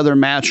goal every other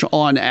match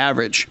on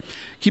average.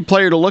 Key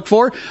player to look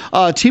for,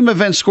 team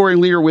event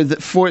scoring leader with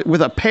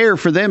a pair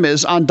for them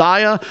is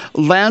Andaya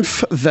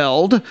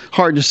Lanfveld.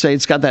 Hard to say,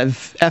 it's got that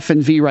F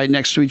and V right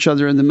next to each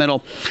other in the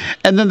middle.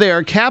 And then they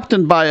are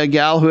captained by a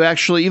gal who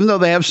actually, even though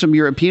they have some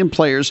European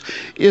players,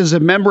 is a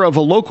member of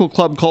a local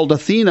club called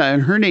Athena,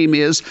 and her name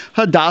is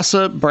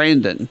Hadassah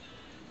Brandon.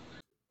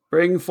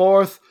 Bring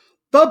forth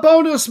the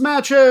bonus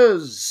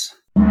matches!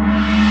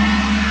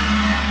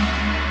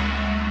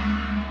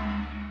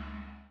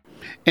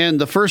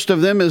 And the first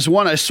of them is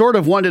one I sort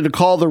of wanted to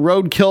call the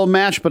roadkill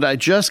match, but I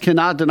just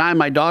cannot deny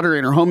my daughter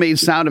and her homemade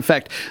sound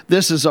effect.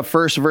 This is a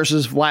first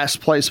versus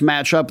last place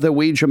matchup that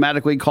we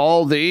dramatically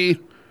call the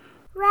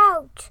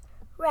route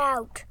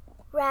of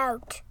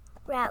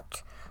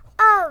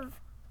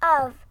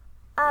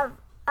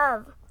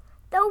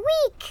the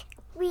week.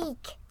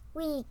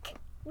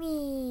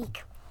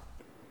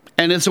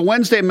 And it's a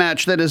Wednesday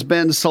match that has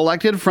been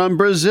selected from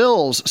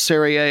Brazil's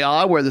Serie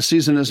A, where the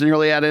season is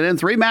nearly at an end.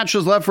 3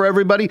 matches left for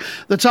everybody.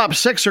 The top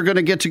 6 are going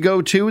to get to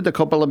go to the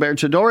Copa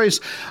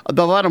Libertadores.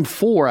 The bottom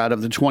 4 out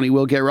of the 20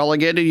 will get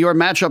relegated. Your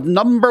matchup,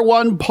 number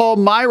 1,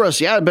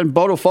 Palmeiras. Yeah, it's been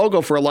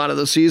Botafogo for a lot of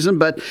the season,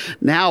 but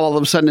now all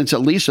of a sudden it's at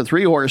least a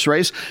 3-horse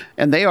race,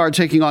 and they are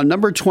taking on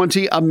number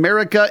 20,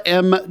 America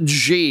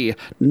MG.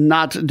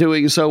 Not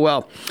doing so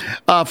well.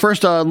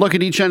 First, look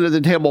at each end of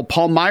the table.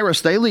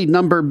 Palmeiras, they lead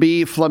number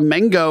B,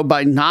 Flamengo,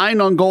 by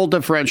 9 on goal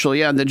differential.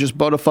 Yeah, and then just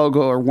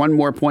Botafogo are 1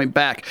 more point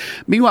back.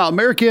 Meanwhile,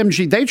 America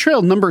MG, they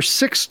trailed number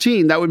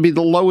 16. That would be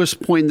the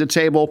lowest point in the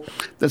table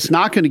that's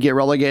not going to get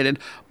relegated.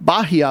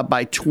 Bahia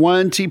by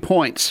 20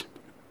 points.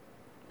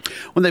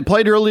 When they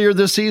played earlier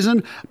this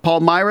season,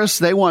 Palmeiras,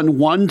 they won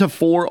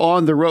 1-4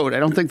 on the road. I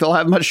don't think they'll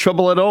have much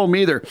trouble at home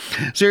either.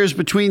 Series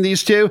between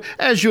these two,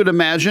 as you would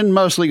imagine,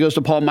 mostly goes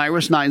to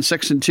Palmeiras,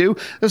 9-6-2.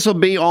 This will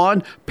be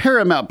on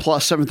Paramount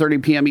Plus,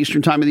 7:30 p.m.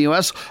 Eastern Time in the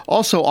U.S.,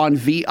 also on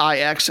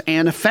VIX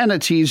and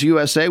Fanatiz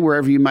USA,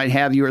 wherever you might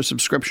have your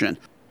subscription.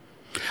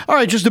 All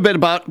right, just a bit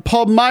about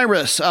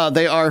Palmeiras.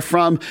 They are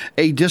from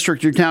a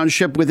district or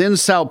township within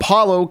Sao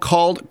Paulo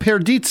called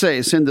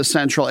Perdizes in the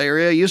central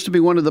area. It used to be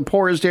one of the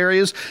poorest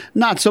areas,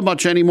 not so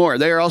much anymore.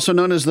 They are also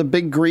known as the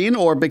Big Green,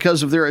 or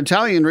because of their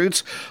Italian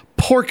roots,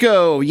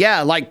 Porco.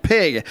 Yeah, like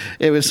pig.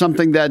 It was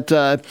something that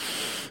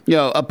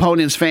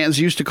opponents' fans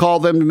used to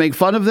call them to make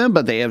fun of them,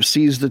 but they have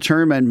seized the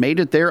term and made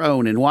it their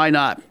own, and why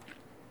not?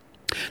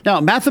 Now,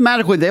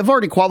 mathematically, they've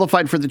already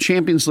qualified for the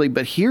Champions League,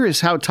 but here is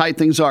how tight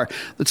things are.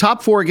 The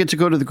top 4 get to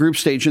go to the group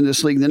stage in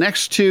this league. The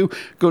next 2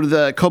 go to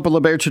the Copa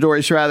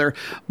Libertadores,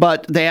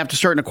 but they have to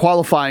start in a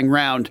qualifying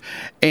round,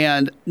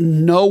 and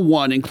no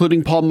one,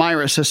 including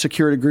Palmeiras, has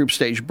secured a group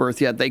stage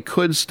berth yet. They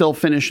could still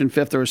finish in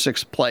 5th or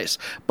 6th place,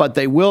 but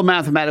they will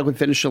mathematically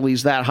finish at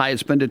least that high.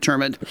 It's been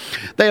determined.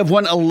 They have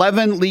won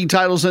 11 league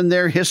titles in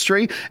their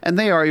history, and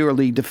they are your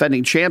league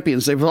defending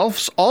champions. They've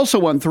also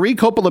won 3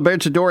 Copa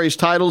Libertadores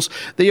titles.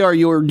 They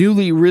are your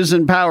newly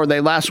risen power.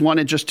 They last won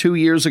it just 2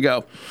 years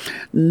ago.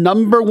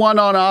 Number 1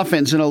 on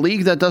offense in a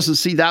league that doesn't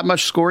see that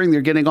much scoring.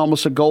 They're getting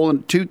almost a goal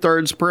and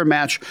 2/3 per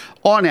match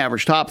on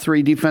average. Top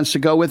 3 defense to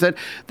go with it.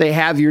 They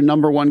have your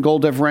number 1 goal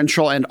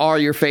differential and are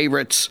your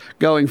favorites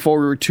going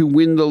forward to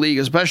win the league,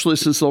 especially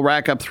since they'll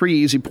rack up 3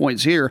 easy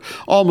points here,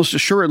 almost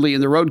assuredly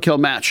in the roadkill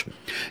match.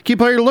 Key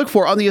player to look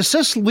for on the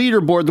assist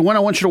leaderboard, the one I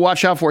want you to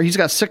watch out for, he's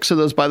got 6 of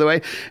those, by the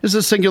way, is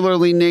the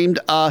singularly named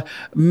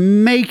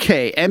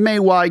Mayke,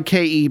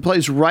 M-A-Y-K-E.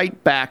 Plays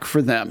right back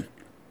for them.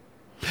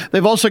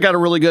 They've also got a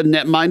really good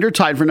netminder,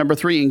 tied for number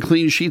 3 in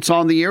clean sheets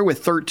on the year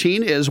with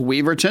 13 is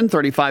Weaverton,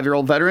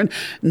 35-year-old veteran.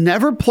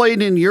 Never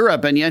played in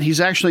Europe, and yet he's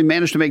actually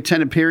managed to make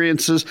 10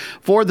 appearances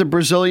for the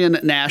Brazilian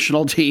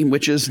national team,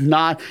 which is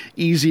not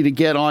easy to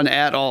get on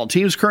at all.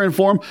 Team's current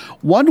form,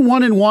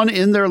 1-1-1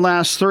 in their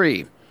last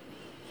 3.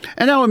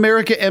 And now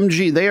America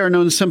MG, they are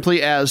known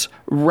simply as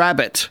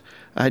Rabbit.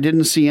 I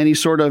didn't see any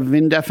sort of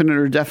indefinite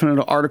or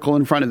definite article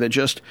in front of it,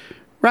 just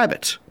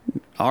Rabbit.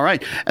 All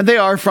right. And they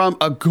are from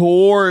a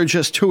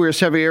gorgeous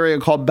tourist-heavy area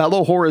called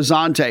Belo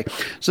Horizonte.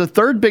 It's the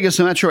third biggest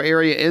metro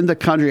area in the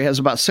country. It has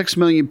about 6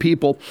 million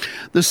people.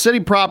 The city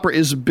proper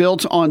is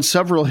built on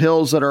several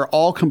hills that are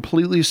all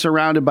completely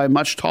surrounded by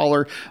much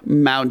taller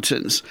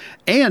mountains.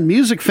 And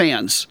music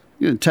fans,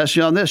 I'm going to test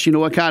you on this. You know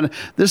what kind of...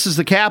 This is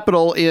the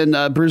capital in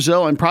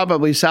Brazil and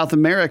probably South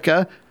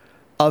America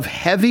of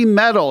heavy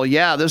metal.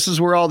 Yeah, this is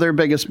where all their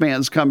biggest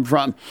bands come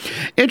from.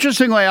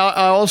 Interestingly,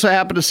 I also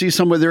happen to see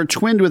somewhere they're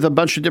twinned with a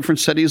bunch of different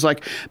cities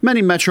like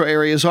many metro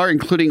areas are,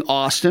 including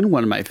Austin,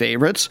 one of my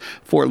favorites,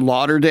 Fort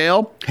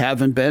Lauderdale,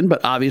 haven't been, but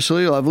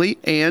obviously lovely,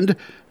 and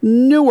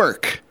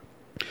Newark.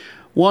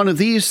 One of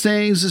these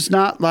things is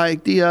not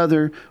like the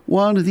other.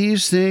 One of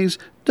these things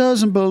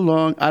doesn't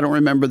belong. I don't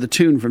remember the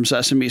tune from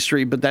Sesame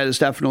Street, but that is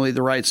definitely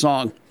the right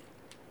song.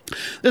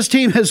 This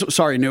team has,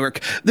 Newark.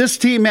 This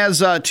team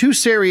has 2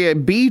 Serie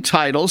B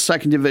titles,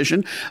 second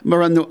division.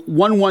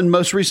 Won one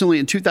most recently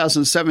in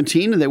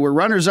 2017, and they were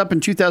runners-up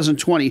in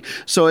 2020.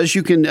 So as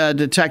you can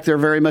detect, they're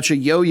very much a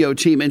yo-yo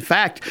team. In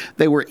fact,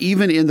 they were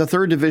even in the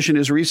third division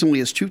as recently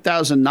as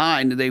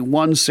 2009. They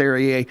won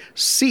Serie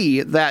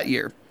C that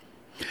year.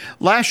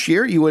 Last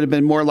year, you would have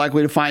been more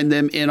likely to find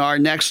them in our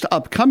next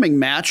upcoming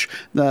match,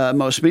 the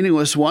most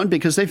meaningless one,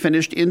 because they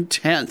finished in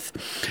 10th.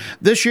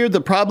 This year,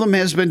 the problem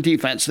has been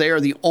defense. They are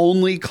the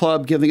only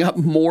club giving up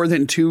more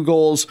than 2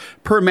 goals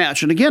per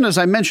match. And again, as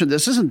I mentioned,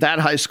 this isn't that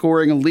high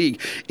scoring a league.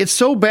 It's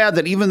so bad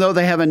that even though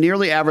they have a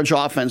nearly average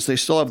offense, they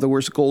still have the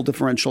worst goal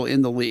differential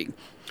in the league.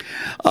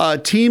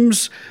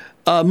 Teams...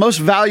 most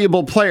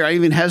valuable player, I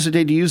even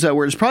hesitate to use that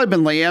word, has probably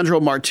been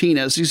Leandro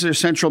Martinez. He's their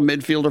central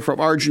midfielder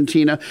from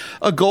Argentina.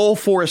 A goal,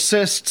 4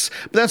 assists,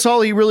 but that's all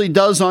he really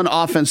does on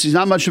offense. He's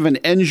not much of an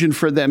engine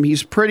for them.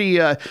 He's pretty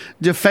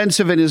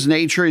defensive in his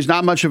nature. He's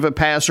not much of a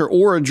passer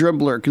or a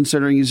dribbler,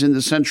 considering he's in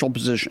the central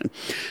position.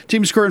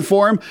 Team's current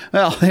form,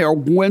 well, they are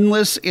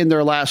winless in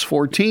their last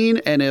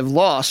 14 and have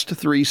lost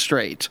 3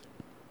 straight.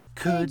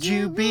 Could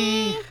you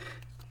be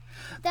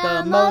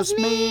the most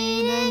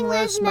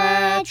meaningless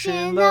match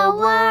in the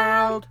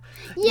world?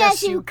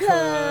 Yes, you could.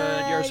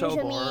 You're so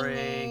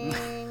boring.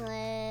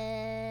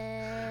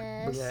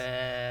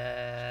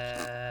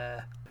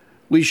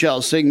 We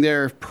shall sing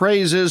their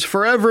praises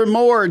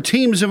forevermore.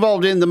 Teams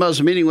involved in the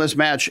most meaningless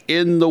match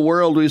in the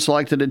world. We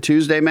selected a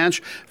Tuesday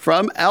match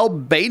from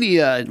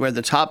Albania, where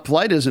the top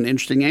flight is an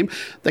interesting name,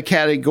 the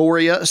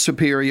Categoria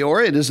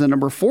Superior. It is the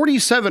number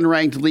 47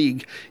 ranked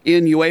league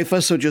in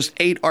UEFA, so just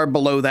 8 are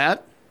below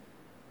that.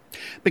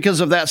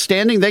 Because of that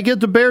standing, they get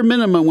the bare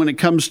minimum when it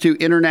comes to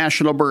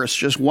international berths.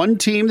 Just one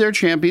team, they're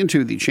champion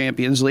to the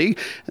Champions League,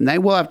 and they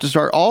will have to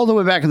start all the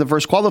way back in the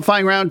first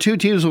qualifying round. 2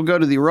 teams will go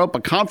to the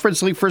Europa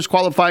Conference League first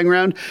qualifying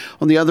round.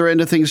 On the other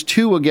end of things,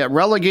 2 will get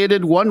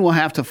relegated. 1 will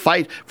have to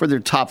fight for their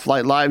top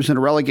flight lives in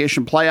a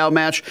relegation playout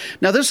match.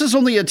 Now, this is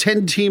only a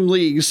 10-team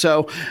league,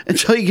 so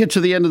until you get to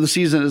the end of the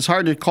season, it's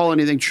hard to call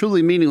anything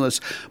truly meaningless.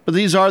 But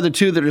these are the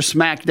 2 that are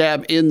smack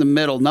dab in the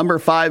middle. Number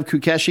 5,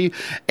 Kukeshi,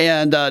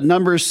 and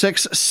number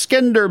 6,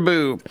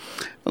 Skenderboo.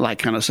 I like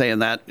kind of saying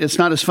that. It's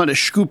not as fun as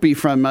Shkoopy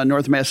from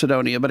North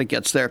Macedonia, but it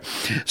gets there.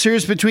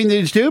 Series between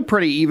these 2,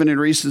 pretty even in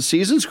recent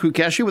seasons.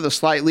 Kukeshi with a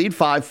slight lead,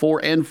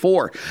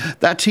 5-4-4.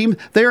 That team,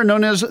 they are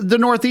known as the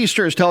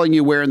Northeasters, telling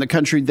you where in the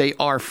country they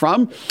are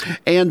from.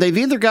 And they've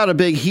either got a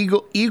big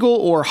eagle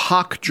or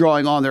hawk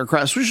drawing on their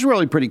crest, which is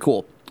really pretty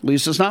cool. At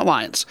least it's not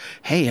lions.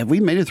 Hey, have we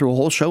made it through a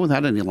whole show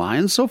without any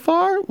lions so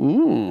far?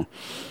 Ooh,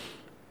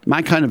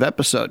 my kind of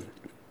episode.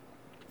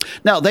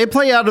 Now, they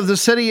play out of the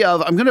city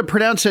of, I'm going to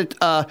pronounce it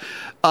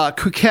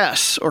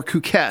Kukes or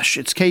Kukesh.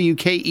 It's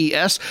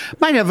Kukes.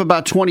 Might have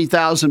about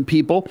 20,000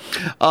 people.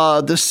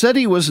 The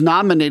city was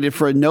nominated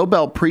for a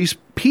Nobel Peace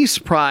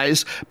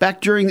Prize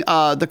back during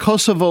the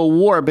Kosovo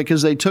War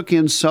because they took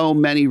in so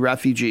many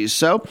refugees.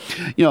 So,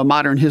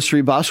 modern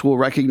history buffs will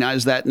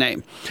recognize that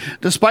name.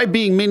 Despite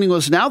being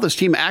meaningless now, this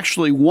team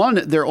actually won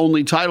their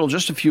only title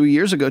just a few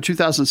years ago,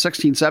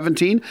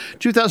 2016-17.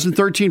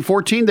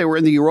 2013-14, they were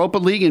in the Europa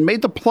League and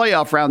made the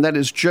playoff round. That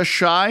is just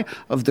shy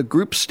of the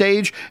group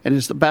stage and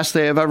is the best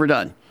they have ever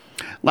done.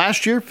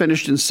 Last year,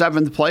 finished in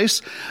 7th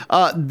place.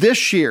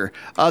 This year,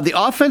 the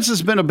offense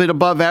has been a bit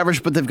above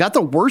average, but they've got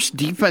the worst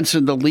defense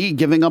in the league,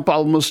 giving up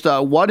almost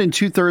 1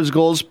 2/3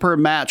 goals per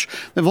match.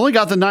 They've only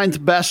got the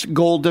 9th best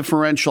goal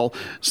differential,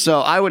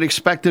 so I would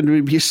expect them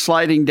to be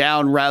sliding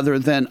down rather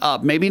than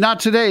up. Maybe not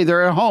today,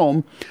 they're at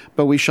home,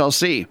 but we shall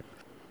see.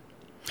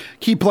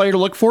 Key player to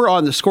look for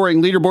on the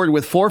scoring leaderboard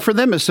with 4 for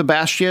them is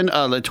Sebastian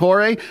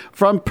Latorre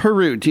from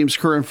Peru. Team's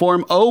current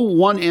form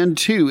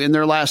 0-1-2 in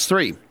their last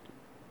 3.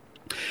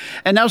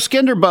 And now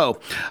Skenderbo.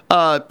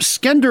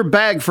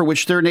 Skenderbeg, for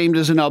which they're named,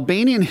 is an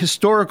Albanian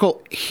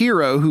historical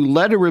hero who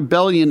led a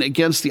rebellion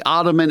against the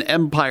Ottoman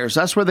Empire. So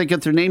that's where they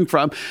get their name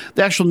from.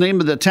 The actual name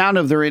of the town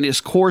they're in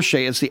is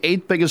Korçë. It's the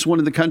 8th biggest one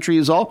in the country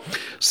is all.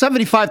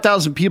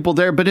 75,000 people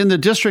there, but in the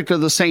district of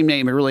the same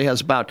name, it really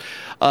has about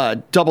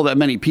double that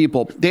many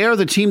people. They are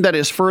the team that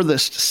is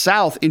furthest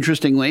south,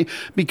 interestingly,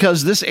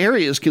 because this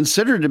area is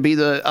considered to be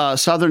the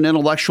southern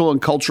intellectual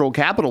and cultural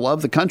capital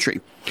of the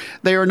country.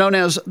 They are known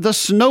as the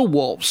Snow Wolves.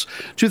 Wolves.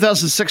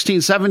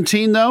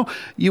 2016-17, though,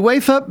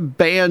 UEFA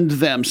banned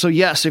them. So,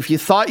 yes, if you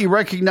thought you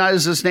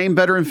recognized this name,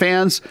 veteran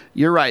fans,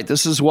 you're right.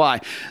 This is why.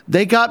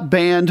 They got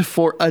banned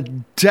for a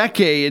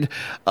decade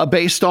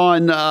based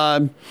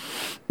on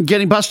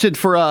getting busted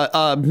for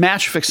a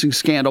match-fixing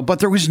scandal, but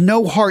there was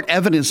no hard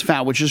evidence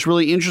found, which is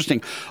really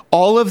interesting.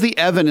 All of the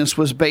evidence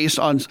was based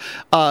on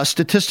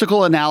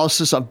statistical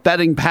analysis of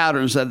betting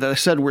patterns that I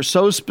said were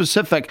so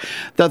specific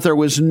that there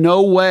was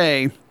no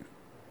way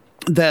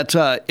that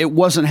it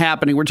wasn't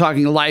happening. We're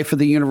talking life of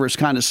the universe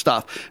kind of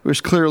stuff. There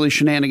was clearly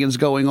shenanigans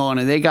going on,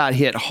 and they got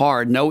hit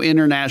hard. No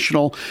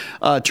international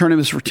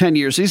tournaments for 10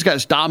 years. These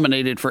guys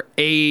dominated for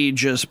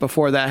ages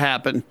before that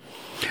happened.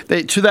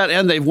 To that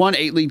end, they've won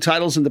 8 league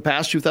titles in the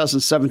past,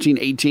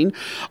 2017-18.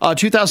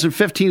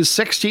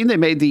 2015-16, they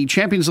made the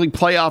Champions League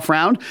playoff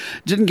round.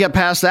 Didn't get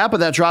past that, but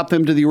that dropped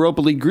them to the Europa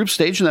League group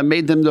stage, and that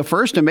made them the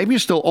first and maybe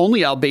still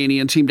only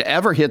Albanian team to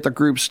ever hit the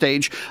group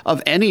stage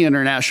of any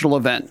international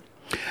event.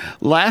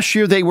 Last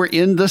year, they were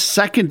in the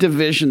second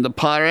division, the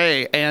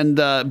Pare,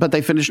 but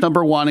they finished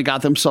number 1 and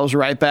got themselves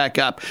right back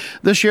up.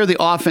 This year, the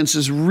offense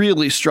is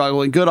really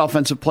struggling. Good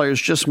offensive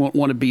players just won't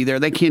want to be there.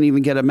 They can't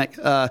even get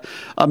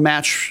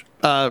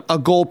a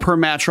goal per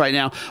match right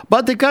now.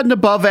 But they've got an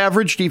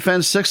above-average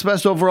defense, 6th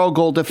best overall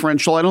goal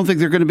differential. I don't think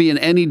they're going to be in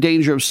any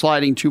danger of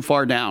sliding too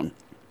far down.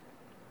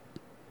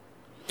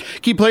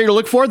 Key player to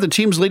look for, the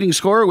team's leading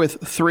scorer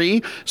with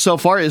 3 so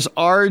far is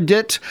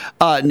Ardit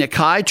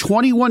Nikai,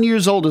 21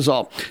 years old is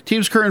all.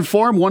 Team's current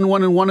form,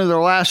 1-1 in 1 of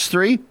their last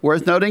 3.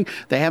 Worth noting,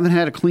 they haven't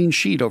had a clean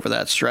sheet over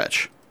that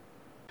stretch.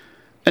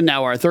 And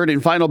now our third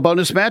and final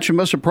bonus match, and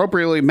most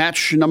appropriately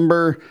match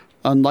number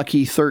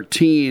unlucky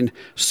 13.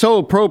 So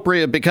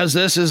appropriate because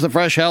this is the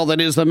fresh hell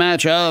that is the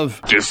match of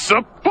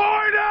Disappointed!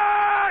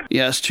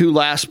 Yes, 2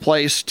 last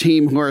place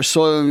team who are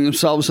soiling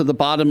themselves at the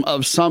bottom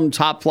of some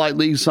top flight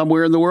league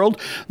somewhere in the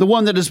world. The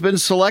one that has been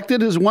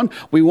selected is one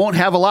we won't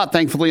have a lot,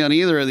 thankfully, on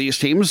either of these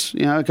teams,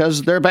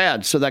 because they're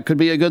bad. So that could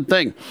be a good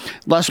thing.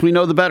 Less we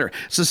know, the better.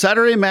 It's a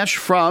Saturday match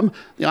from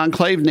the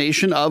enclave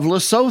nation of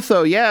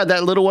Lesotho. Yeah,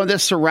 that little one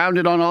that's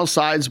surrounded on all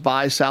sides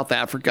by South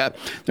Africa.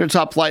 Their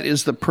top flight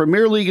is the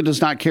Premier League. It does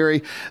not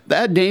carry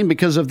that name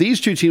because of these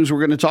 2 teams we're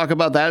going to talk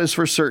about. That is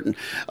for certain.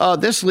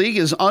 This league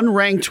is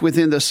unranked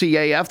within the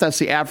CAF. That's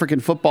the African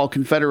Football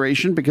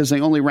Confederation, because they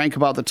only rank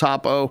about the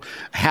top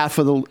half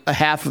of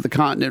the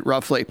continent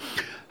roughly.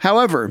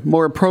 However,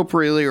 more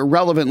appropriately or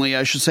relevantly,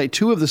 I should say,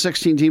 2 of the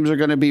 16 teams are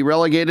going to be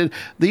relegated.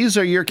 These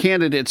are your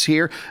candidates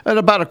here at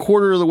about a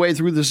quarter of the way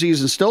through the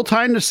season. Still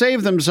time to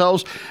save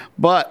themselves,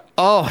 but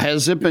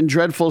has it been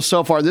dreadful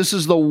so far. This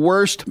is the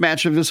worst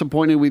match of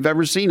disappointing we've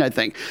ever seen, I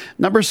think.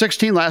 Number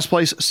 16, last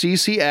place,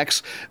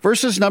 CCX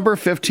versus number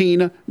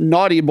 15,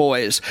 Naughty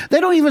Boys.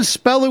 They don't even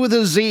spell it with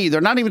a Z.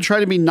 They're not even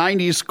trying to be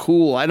 90s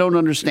cool. I don't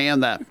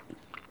understand that.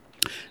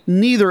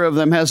 Neither of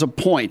them has a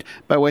point,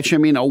 by which I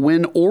mean a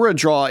win or a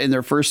draw in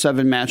their first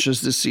 7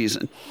 matches this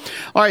season.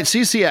 All right,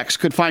 CCX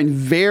could find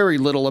very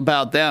little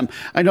about them.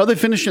 I know they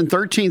finished in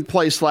 13th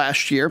place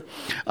last year.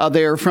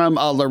 They are from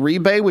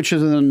Laribe, which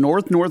is in the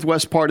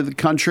northwest part of the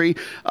country.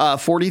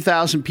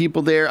 40,000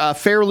 people there,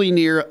 fairly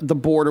near the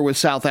border with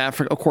South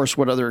Africa. Of course,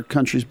 what other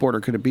country's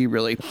border could it be,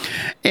 really?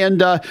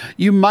 And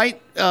you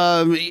might...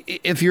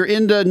 if you're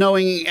into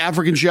knowing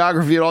African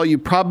geography at all, you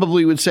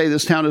probably would say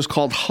this town is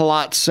called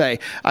Halatse.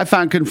 I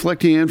found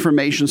conflicting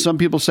information. Some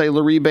people say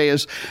Laribe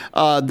is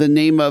the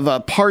name of a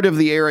part of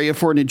the area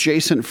for an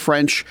adjacent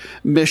French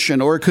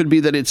mission, or it could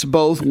be that it's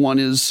both. One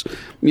is,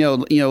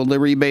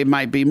 Laribe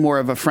might be more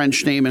of a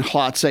French name, and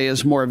Halatse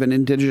is more of an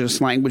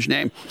indigenous language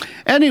name.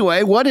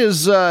 Anyway, what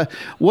is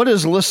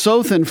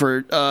Lesotho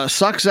for?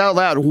 Sucks out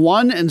loud.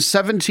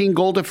 1-17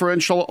 goal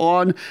differential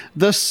on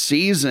the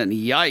season.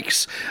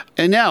 Yikes.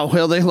 And now,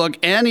 will they look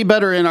any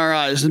better in our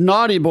eyes?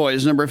 Naughty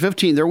Boys, number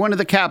 15. They're one of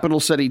the capital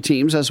city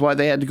teams. That's why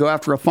they had to go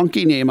after a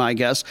funky name, I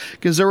guess,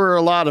 because there were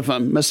a lot of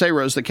them.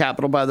 Maseru is the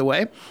capital, by the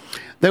way.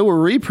 They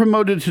were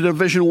re-promoted to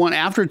Division 1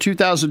 after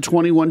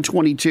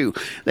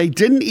 2021-22. They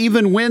didn't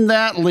even win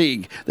that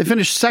league. They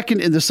finished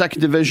second in the second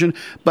division,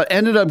 but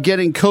ended up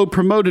getting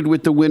co-promoted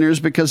with the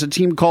winners because a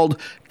team called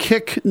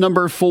Kick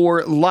Number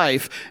 4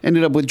 Life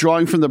ended up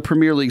withdrawing from the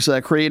Premier League, so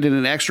that created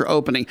an extra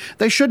opening.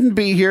 They shouldn't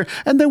be here,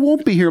 and they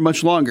won't be here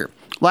much longer.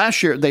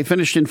 Last year, they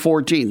finished in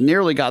 14th,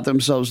 nearly got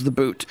themselves the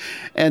boot.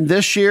 And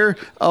this year,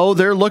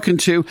 they're looking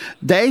to.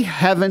 They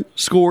haven't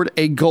scored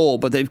a goal,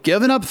 but they've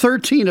given up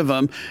 13 of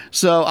them.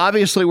 So,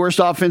 obviously, worst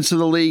offense in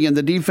the league, and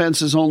the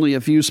defense is only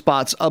a few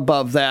spots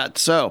above that.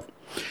 So,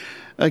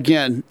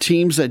 again,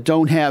 teams that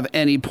don't have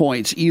any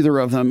points, either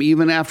of them,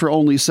 even after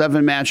only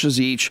 7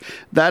 matches each,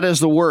 that is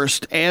the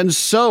worst. And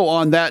so,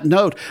 on that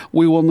note,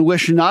 we will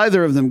wish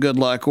neither of them good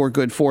luck or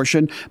good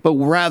fortune, but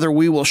rather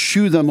we will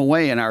shoo them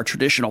away in our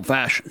traditional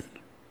fashion.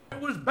 It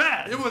was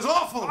bad. It was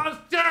awful. It was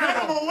terrible.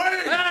 Get him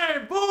away. Hey,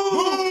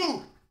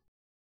 boo!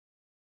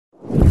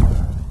 Boo!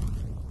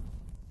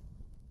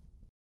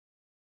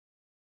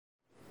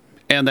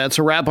 And that's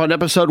a wrap on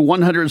episode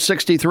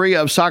 163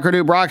 of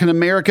Soccernoob Rockin'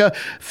 America,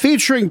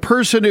 featuring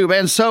Soccernoob.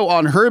 And so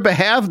on her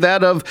behalf,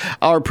 that of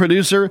our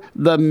producer,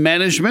 The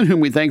Management, whom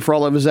we thank for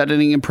all of his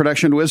editing and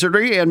production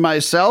wizardry, and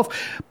myself,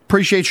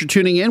 appreciate you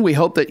tuning in. We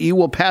hope that you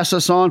will pass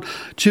us on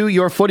to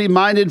your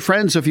footy-minded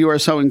friends if you are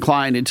so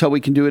inclined. Until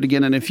we can do it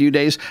again in a few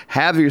days,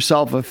 have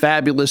yourself a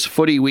fabulous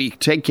footy week.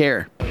 Take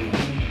care.